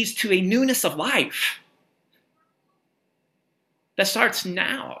that leads to a newness of life that starts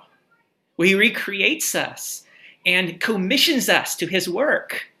now, where he recreates us and commissions us to his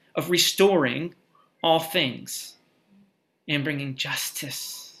work of restoring all things and bringing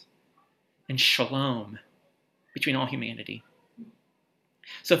justice and shalom between all humanity.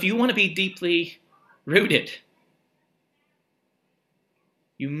 So if you want to be deeply rooted,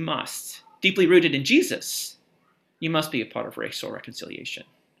 you must, deeply rooted in Jesus, you must be a part of racial reconciliation.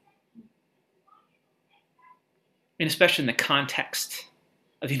 And especially in the context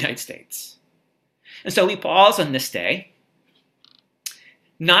of the United States. And so we pause on this day,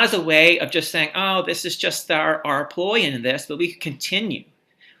 not as a way of just saying, oh, this is just our ploy in this, but we continue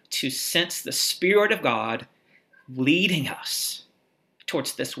to sense the Spirit of God leading us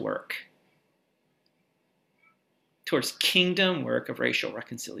towards this work, towards kingdom work of racial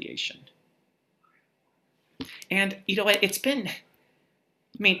reconciliation. And you know what?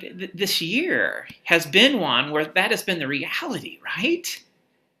 This year has been one where that has been the reality, right?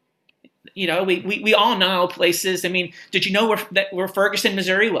 You know, we all know places. I mean, did you know where Ferguson,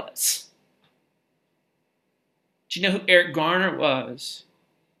 Missouri was? Did you know who Eric Garner was?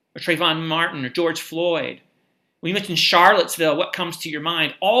 Or Trayvon Martin or George Floyd? When you mention Charlottesville, what comes to your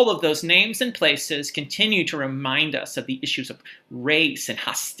mind? All of those names and places continue to remind us of the issues of race and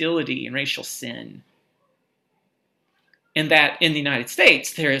hostility and racial sin. And that in the United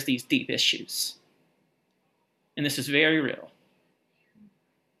States, there is these deep issues. And this is very real.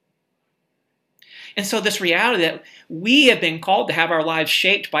 And so this reality that we have been called to have our lives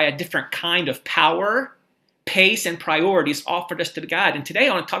shaped by a different kind of power, pace, and priorities offered us to God. And today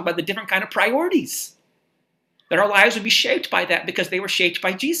I want to talk about the different kind of priorities. That our lives would be shaped by that because they were shaped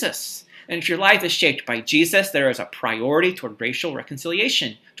by Jesus. And if your life is shaped by Jesus, there is a priority toward racial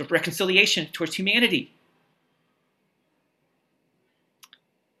reconciliation, toward reconciliation towards humanity.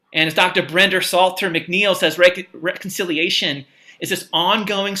 And as Dr. Brenda Salter McNeil says, reconciliation is this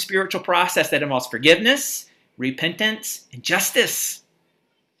ongoing spiritual process that involves forgiveness, repentance, and justice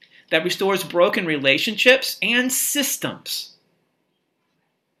that restores broken relationships and systems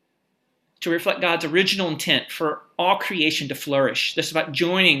to reflect God's original intent for all creation to flourish. This is about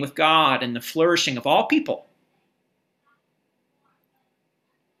joining with God and the flourishing of all people.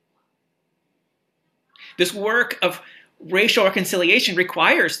 This work of racial reconciliation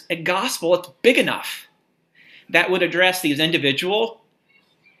requires a gospel that's big enough that would address these individual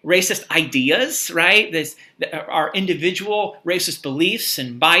racist ideas, right? Our individual racist beliefs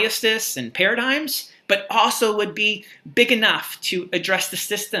and biases and paradigms, but also would be big enough to address the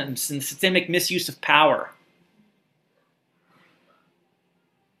systems and the systemic misuse of power.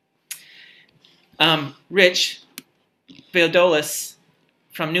 Rich Villodas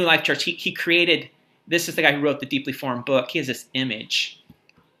from New Life Church, he created, this is the guy who wrote the Deeply Formed book. He has this image.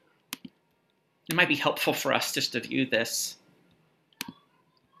 It might be helpful for us just to view this.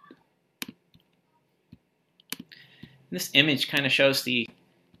 This image kind of shows the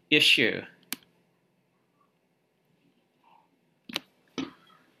issue.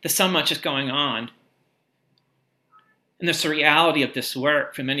 There's so much is going on. And there's the reality of this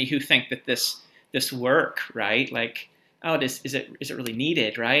work for many who think that this work, right? Like, oh, is it really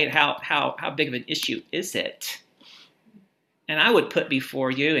needed, right? How big of an issue is it? And I would put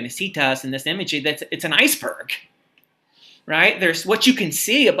before you, and as he does in this imagery, that it's an iceberg, right? There's what you can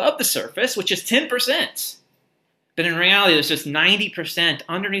see above the surface, which is 10%. But in reality, there's just 90%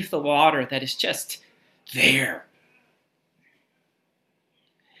 underneath the water that is just there.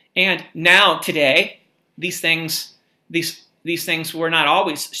 And now, today, these things were not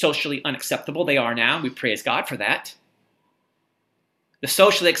always socially unacceptable. They are now. We praise God for that. The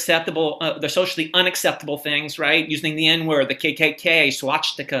socially unacceptable things, right? Using the N-word, the KKK,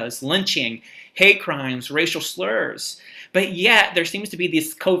 swastikas, lynching, hate crimes, racial slurs. But yet, there seems to be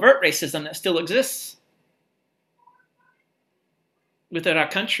this covert racism that still exists within our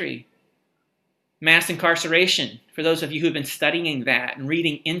country. Mass incarceration, for those of you who have been studying that and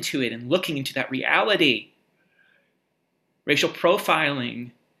reading into it and looking into that reality. Racial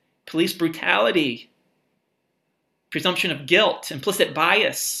profiling, police brutality, presumption of guilt, implicit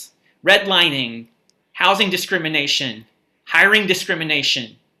bias, redlining, housing discrimination, hiring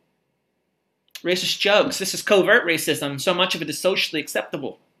discrimination, racist jokes. This is covert racism. So much of it is socially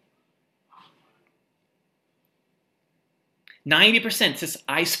acceptable. 90% is this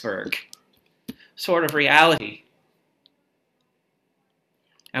iceberg sort of reality.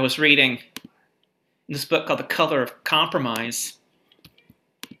 I was reading this book called The Color of Compromise.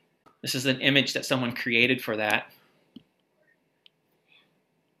 This is an image that someone created for that.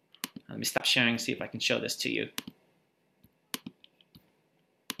 Let me stop sharing and see if I can show this to you.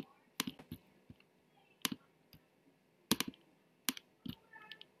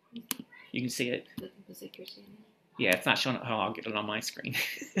 You can see it. Yeah, it's not showing up. Oh, I'll get it on my screen.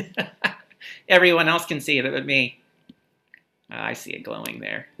 Everyone else can see it but me. I see it glowing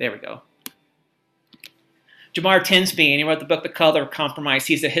there. There we go. Jemar Tinsby, and he wrote the book The Color of Compromise.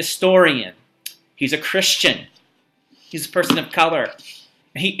 He's a historian. He's a Christian. He's a person of color.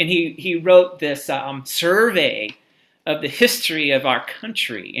 He wrote this survey of the history of our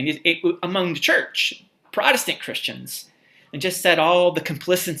country and among the church, Protestant Christians, and just said all the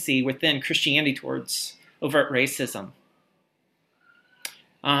complicity within Christianity towards overt racism.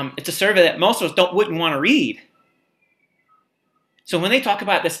 It's a survey that most of us wouldn't want to read. So when they talk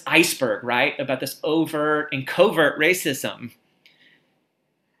about this iceberg, right, about this overt and covert racism,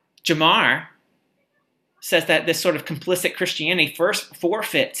 Jemar says that this sort of complicit Christianity first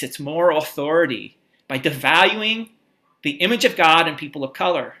forfeits its moral authority by devaluing the image of God in people of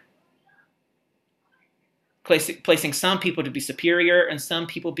color, placing some people to be superior and some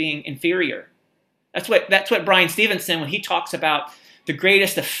people being inferior. That's what Brian Stevenson, when he talks about the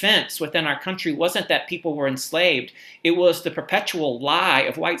greatest offense within our country, wasn't that people were enslaved. It was the perpetual lie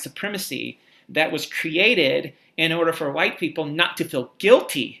of white supremacy that was created in order for white people not to feel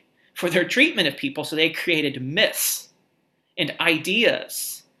guilty for their treatment of people. So they created myths and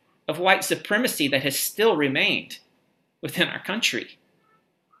ideas of white supremacy that has still remained within our country.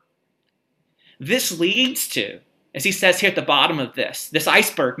 This leads to, as he says here at the bottom of this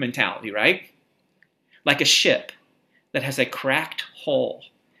iceberg mentality, right? Like a ship that has a cracked hull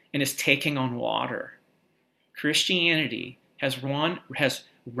and is taking on water. Christianity has run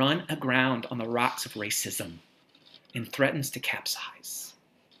aground on the rocks of racism and threatens to capsize.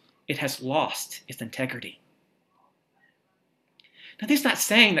 It has lost its integrity. Now, he's not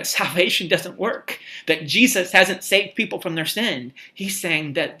saying that salvation doesn't work, that Jesus hasn't saved people from their sin. He's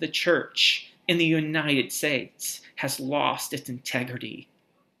saying that the church in the United States has lost its integrity.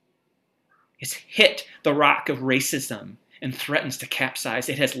 It's hit the rock of racism and threatens to capsize.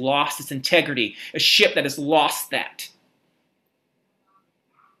 It has lost its integrity, a ship that has lost that.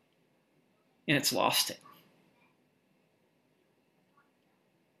 And it's lost it.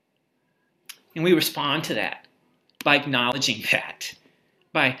 And we respond to that by acknowledging that,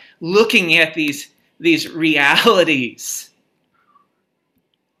 by looking at these realities.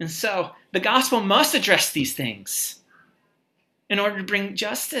 And so the gospel must address these things in order to bring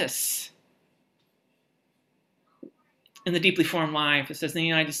justice. In the Deeply Formed Life, it says, in the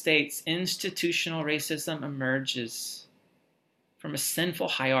United States, institutional racism emerges from a sinful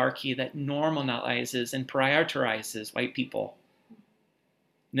hierarchy that normalizes and prioritizes white people.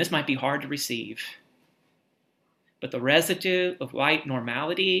 And this might be hard to receive, but the residue of white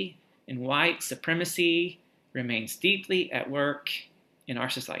normality and white supremacy remains deeply at work in our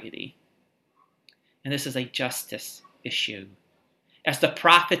society. And this is a justice issue. As the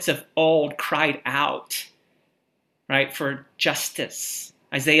prophets of old cried out, right, for justice.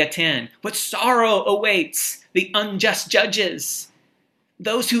 Isaiah 10, what sorrow awaits the unjust judges,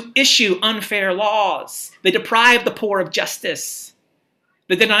 those who issue unfair laws. They deprive the poor of justice.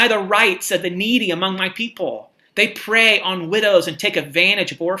 They deny the rights of the needy among my people. They prey on widows and take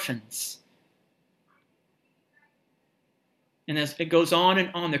advantage of orphans. And as it goes on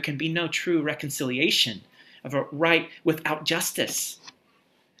and on, there can be no true reconciliation of a right without justice.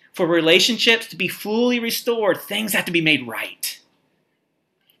 For relationships to be fully restored, things have to be made right.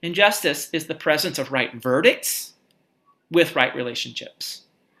 And justice is the presence of right verdicts with right relationships.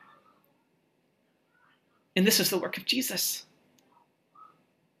 And this is the work of Jesus.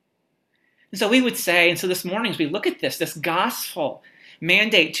 And so we would say, and so this morning as we look at this gospel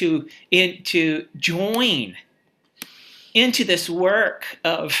mandate to join into this work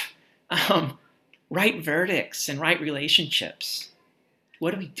of right verdicts and right relationships.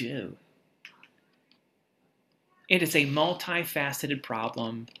 What do we do? It is a multifaceted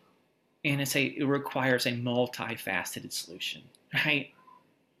problem, and it requires a multifaceted solution, right?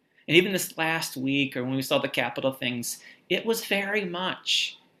 And even this last week, or when we saw the Capitol things, it was very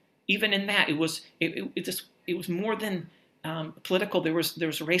much, even in that, it was more than political. There was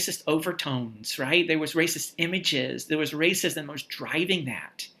racist overtones, right? There was racist images. There was racism that was driving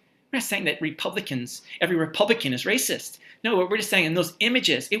that. We're not saying that every Republican is racist. No, we're just saying in those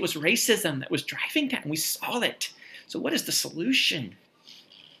images, it was racism that was driving that, and we saw it. So what is the solution?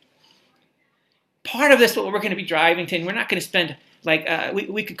 Part of this, what we're going to be driving to, and we're not going to spend,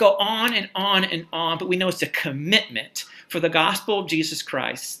 we could go on and on and on, but we know it's a commitment for the gospel of Jesus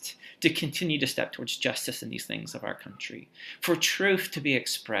Christ to continue to step towards justice in these things of our country, for truth to be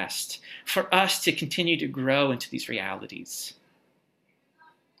expressed, for us to continue to grow into these realities.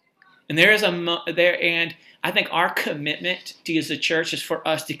 And and I think our commitment to as a church is for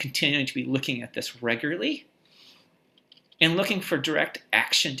us to continue to be looking at this regularly and looking for direct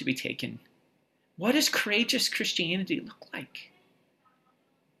action to be taken. What does courageous Christianity look like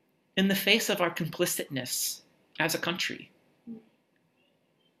in the face of our complicitness as a country?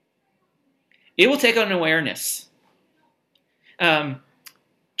 It will take an awareness. Jamar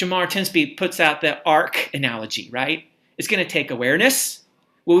Tinsby puts out the ark analogy, right? It's going to take awareness.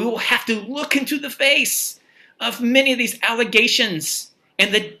 Well, we will have to look into the face of many of these allegations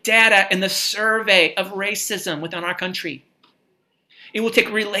and the data and the survey of racism within our country. It will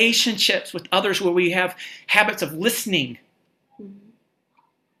take relationships with others where we have habits of listening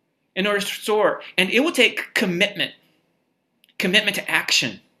in order to restore. And it will take commitment to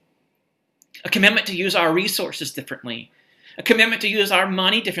action, a commitment to use our resources differently, a commitment to use our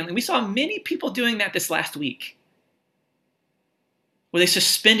money differently. We saw many people doing that this last week, where they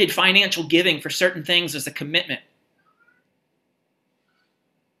suspended financial giving for certain things as a commitment.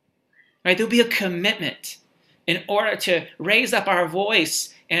 Right? There'll be a commitment in order to raise up our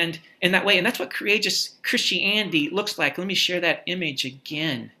voice and in that way. And that's what courageous Christianity looks like. Let me share that image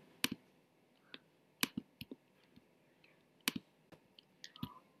again.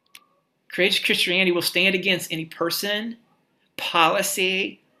 Courageous Christianity will stand against any person,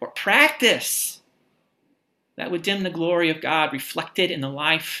 policy, or practice that would dim the glory of God reflected in the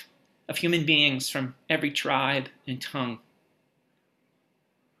life of human beings from every tribe and tongue.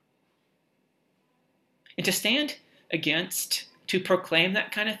 And to stand against, to proclaim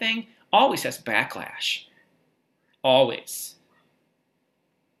that kind of thing, always has backlash. Always.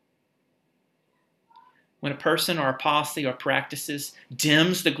 When a person or a policy or practices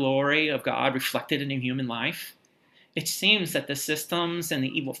dims the glory of God reflected in a human life, it seems that the systems and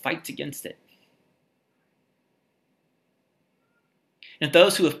the evil fights against it. And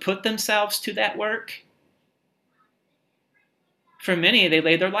those who have put themselves to that work, for many, they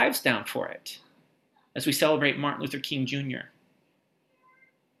lay their lives down for it, as we celebrate Martin Luther King Jr.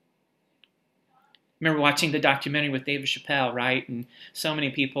 I remember watching the documentary with David Chappelle, right? And so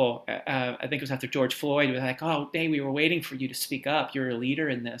many people, I think it was after George Floyd, were like, oh, Dave, we were waiting for you to speak up. You're a leader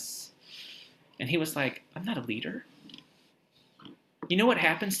in this. And he was like, I'm not a leader. You know what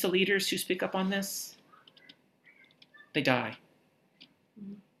happens to leaders who speak up on this? They die.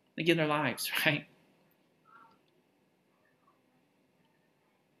 They give their lives, right?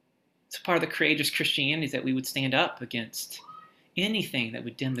 It's part of the courageous Christianity that we would stand up against anything that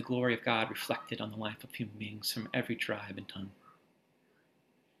would dim the glory of God reflected on the life of human beings from every tribe and tongue.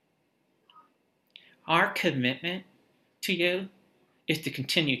 Our commitment to you is to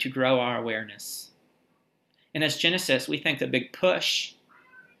continue to grow our awareness. And as Genesis, we think the big push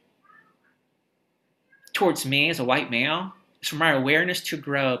towards me as a white male is from our awareness to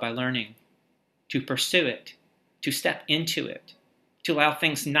grow by learning, to pursue it, to step into it, to allow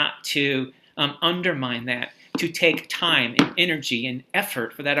things not to undermine that, to take time and energy and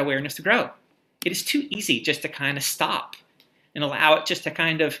effort for that awareness to grow. It is too easy just to kind of stop and allow it just to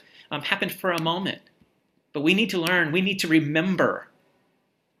kind of happen for a moment. But we need to learn, we need to remember.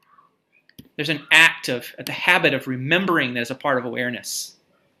 There's an act of, the habit of remembering that is a part of awareness.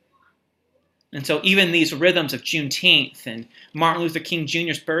 And so even these rhythms of Juneteenth and Martin Luther King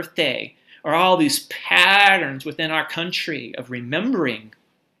Jr.'s birthday are all these patterns within our country of remembering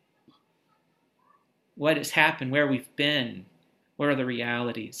what has happened, where we've been, what are the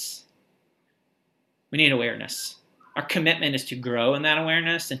realities. We need awareness. Our commitment is to grow in that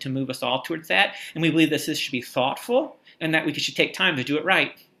awareness and to move us all towards that. And we believe this should be thoughtful and that we should take time to do it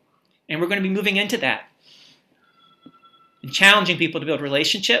right. And we're going to be moving into that and challenging people to build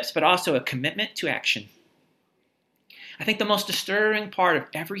relationships, but also a commitment to action. I think the most disturbing part of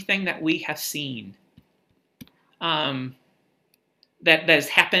everything that we have seen that has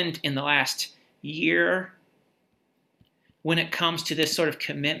happened in the last year when it comes to this sort of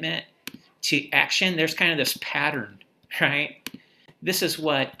commitment to action, there's kind of this pattern, right? This is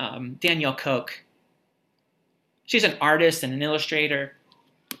what Danielle Koch, she's an artist and an illustrator.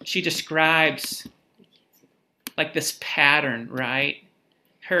 She describes like this pattern, right?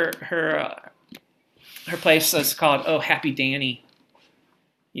 Her place is called Oh Happy Danny.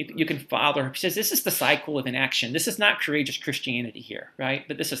 You can follow her. She says this is the cycle of inaction. This is not courageous Christianity here, right?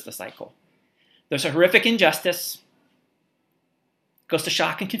 But this is the cycle. There's a horrific injustice. Goes to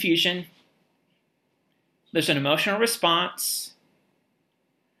shock and confusion. There's an emotional response.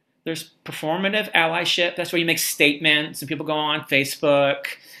 There's performative allyship. That's where you make statements and people go on Facebook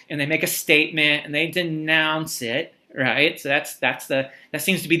and they make a statement and they denounce it, right? So that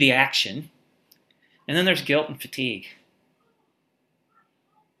seems to be the action. And then there's guilt and fatigue.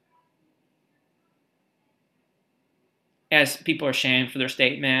 As people are shamed for their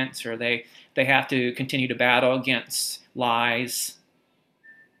statements or they have to continue to battle against lies.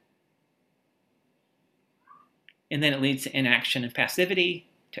 And then it leads to inaction and passivity,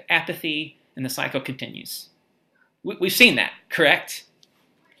 to apathy, and the cycle continues. We've seen that, correct?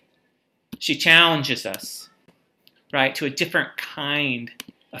 She challenges us, right, to a different kind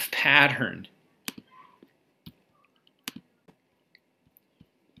of pattern.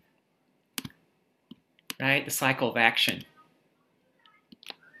 Right? The cycle of action.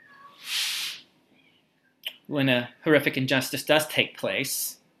 When a horrific injustice does take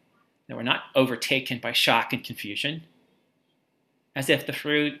place, that we're not overtaken by shock and confusion, as if the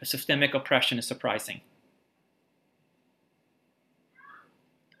fruit of systemic oppression is surprising.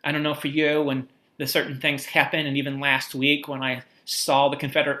 I don't know for you, when the certain things happen, and even last week when I saw the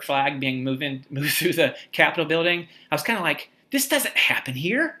Confederate flag being moved through the Capitol building, I was kind of like, this doesn't happen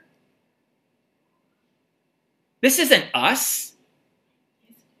here. This isn't us.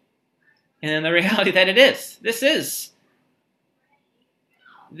 And then the reality that it is. This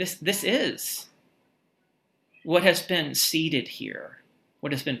is what has been seeded here,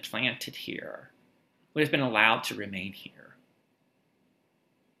 what has been planted here, what has been allowed to remain here.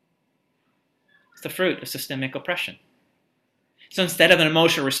 It's the fruit of systemic oppression. So instead of an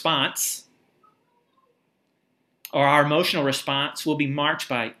emotional response, or our emotional response will be marked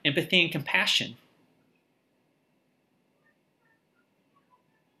by empathy and compassion,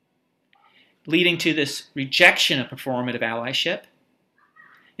 leading to this rejection of performative allyship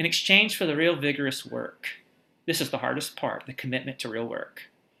in exchange for the real vigorous work. This is the hardest part, the commitment to real work.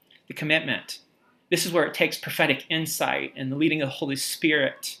 The commitment. This is where it takes prophetic insight and the leading of the Holy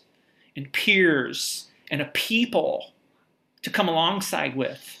Spirit and peers and a people to come alongside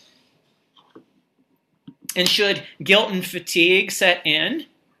with. And should guilt and fatigue set in,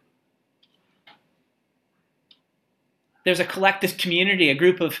 there's a collective community,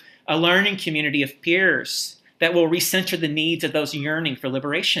 a learning community of peers that will recenter the needs of those yearning for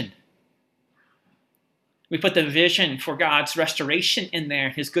liberation. We put the vision for God's restoration in there,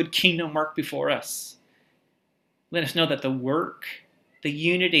 his good kingdom work before us. Let us know that the work, the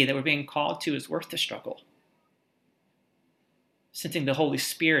unity that we're being called to is worth the struggle. Sensing the Holy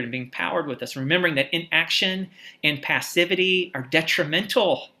Spirit and being powered with us, remembering that inaction and passivity are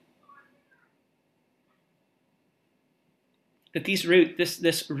detrimental. That this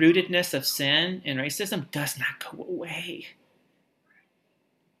rootedness of sin and racism does not go away.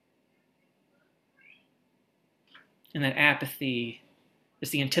 And that apathy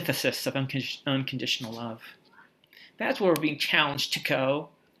is the antithesis of unconditional love. That's where we're being challenged to go.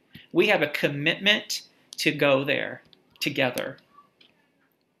 We have a commitment to go there together.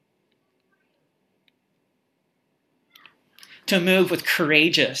 To move with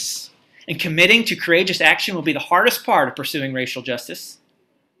courageous, and committing to courageous action will be the hardest part of pursuing racial justice.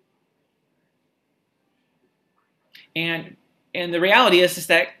 And the reality is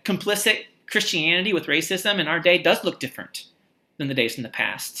that complicit Christianity with racism in our day does look different than the days in the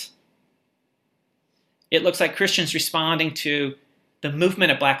past. It looks like Christians responding to the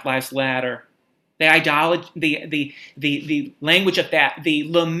movement of Black Lives Matter, the ideology, the language of that, the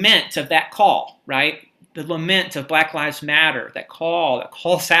lament of that call, right? The lament of Black Lives Matter, that call that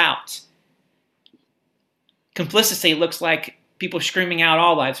calls out. Complicity looks like people screaming out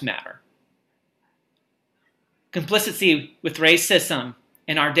all lives matter. Complicity with racism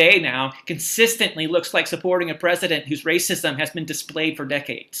in our day now consistently looks like supporting a president whose racism has been displayed for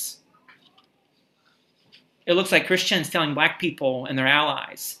decades. It looks like Christians telling Black people and their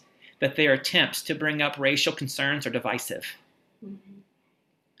allies that their attempts to bring up racial concerns are divisive. Mm-hmm.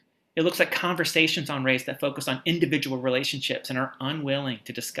 It looks like conversations on race that focus on individual relationships and are unwilling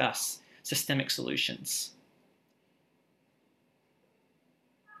to discuss systemic solutions.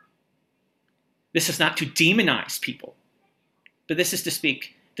 This is not to demonize people, but this is to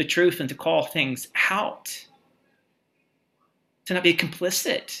speak the truth and to call things out, to not be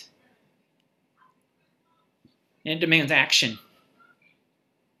complicit. And it demands action.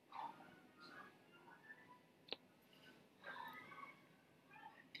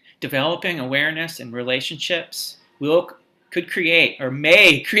 Developing awareness and relationships could create or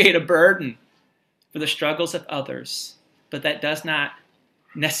may create a burden for the struggles of others, but that does not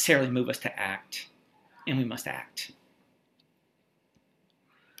necessarily move us to act, and we must act.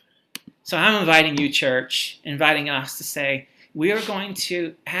 So I'm inviting you, church, inviting us to say, we are going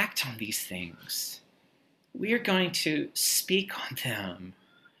to act on these things. We are going to speak on them.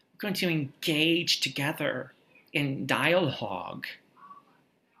 We're going to engage together in dialogue.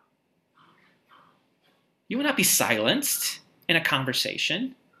 You will not be silenced in a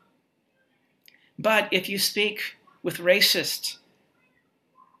conversation. But if you speak with racist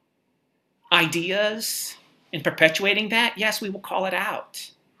ideas and perpetuating that, yes, we will call it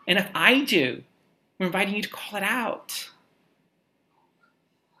out. And if I do, we're inviting you to call it out.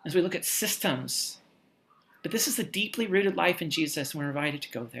 As we look at systems. But this is the deeply rooted life in Jesus, and we're invited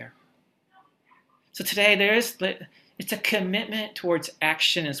to go there. So today, it's a commitment towards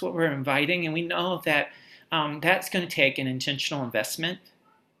action is what we're inviting, and we know that that's going to take an intentional investment.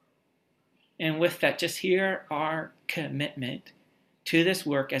 And with that, just hear our commitment to this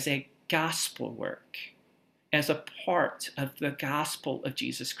work as a gospel work, as a part of the gospel of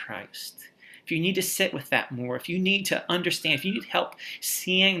Jesus Christ. If you need to sit with that more, if you need to understand, if you need help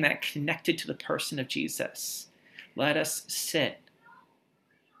seeing that connected to the person of Jesus, let us sit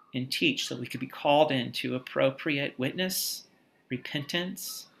and teach so we could be called into appropriate witness,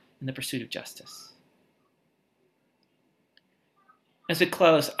 repentance, and the pursuit of justice. As we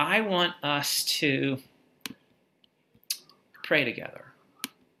close, I want us to pray together.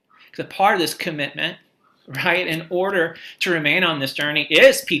 Because a part of this commitment, right, in order to remain on this journey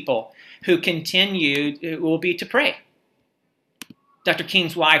is people who will be to pray. Dr.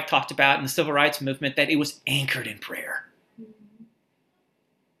 King's wife talked about in the civil rights movement that it was anchored in prayer.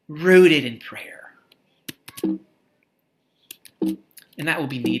 Rooted in prayer. And that will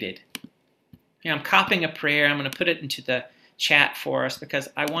be needed. I'm copying a prayer. I'm going to put it into the chat for us because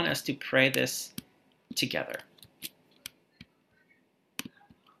I want us to pray this together.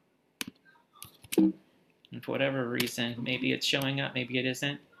 And for whatever reason, maybe it's showing up, maybe it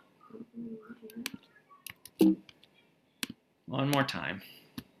isn't. One more time.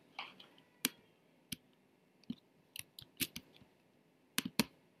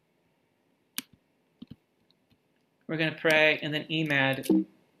 We're going to pray, and then Emad.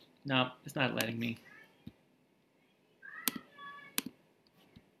 No, it's not letting me.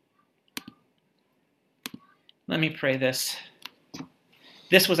 Let me pray this.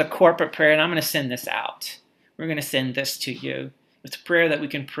 This was a corporate prayer, and I'm going to send this out. We're going to send this to you. It's a prayer that we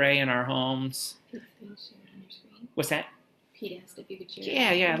can pray in our homes. What's that? Pete asked if you could share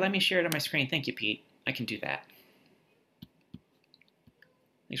it. Yeah. Let me share it on my screen. Thank you, Pete. I can do that.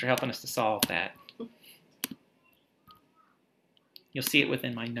 Thanks for helping us to solve that. You'll see it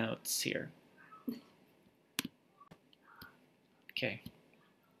within my notes here. Okay.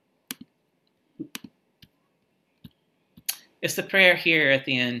 It's the prayer here at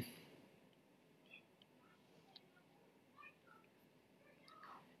the end.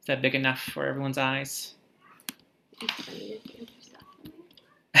 Is that big enough for everyone's eyes?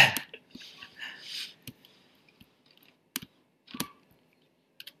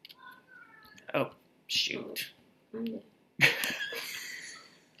 Oh, shoot.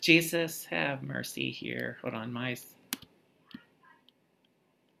 Jesus, have mercy here. Hold on, my...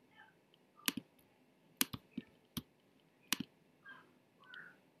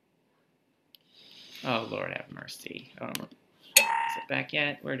 Oh, Lord, have mercy. Oh, is it back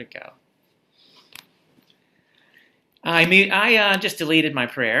yet? Where'd it go? I just deleted my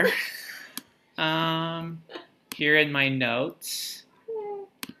prayer. Here in my notes.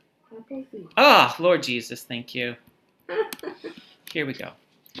 Oh, Lord Jesus, thank you. Here we go.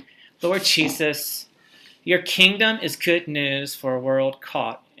 Lord Jesus, your kingdom is good news for a world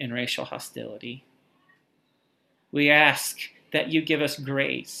caught in racial hostility. We ask that you give us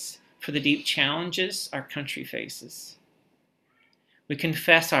grace for the deep challenges our country faces. We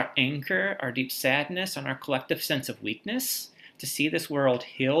confess our anger, our deep sadness, and our collective sense of weakness to see this world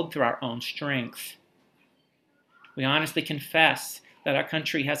healed through our own strength. We honestly confess that our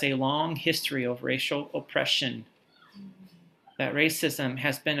country has a long history of racial oppression, that racism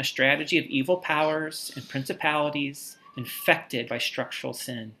has been a strategy of evil powers and principalities infected by structural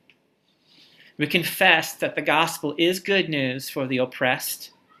sin. We confess that the gospel is good news for the oppressed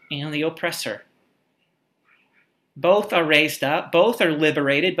and the oppressor. Both are raised up, both are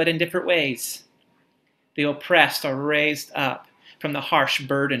liberated, but in different ways. The oppressed are raised up from the harsh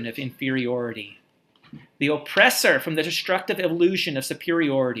burden of inferiority. The oppressor from the destructive illusion of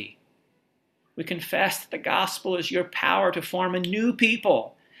superiority. We confess that the gospel is your power to form a new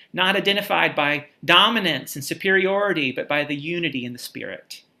people, not identified by dominance and superiority, but by the unity in the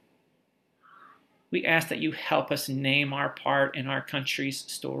Spirit. We ask that you help us name our part in our country's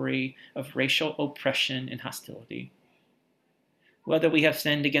story of racial oppression and hostility. Whether we have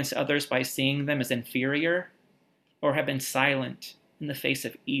sinned against others by seeing them as inferior or have been silent in the face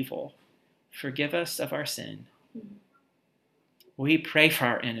of evil, forgive us of our sin. We pray for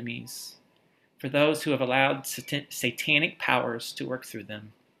our enemies, for those who have allowed satanic powers to work through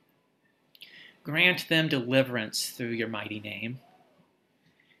them. Grant them deliverance through your mighty name.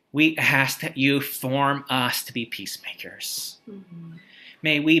 We ask that you form us to be peacemakers.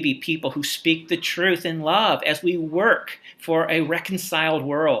 May we be people who speak the truth in love as we work for a reconciled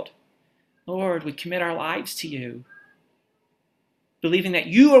world. Lord, we commit our lives to you, believing that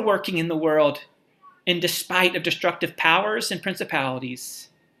you are working in the world in despite of destructive powers and principalities.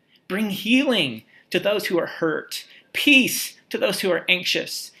 Bring healing to those who are hurt, peace to those who are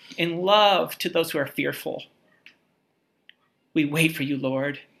anxious, and love to those who are fearful. We wait for you,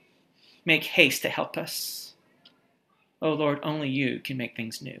 Lord. Make haste to help us. Oh, Lord, only you can make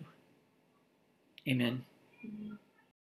things new. Amen.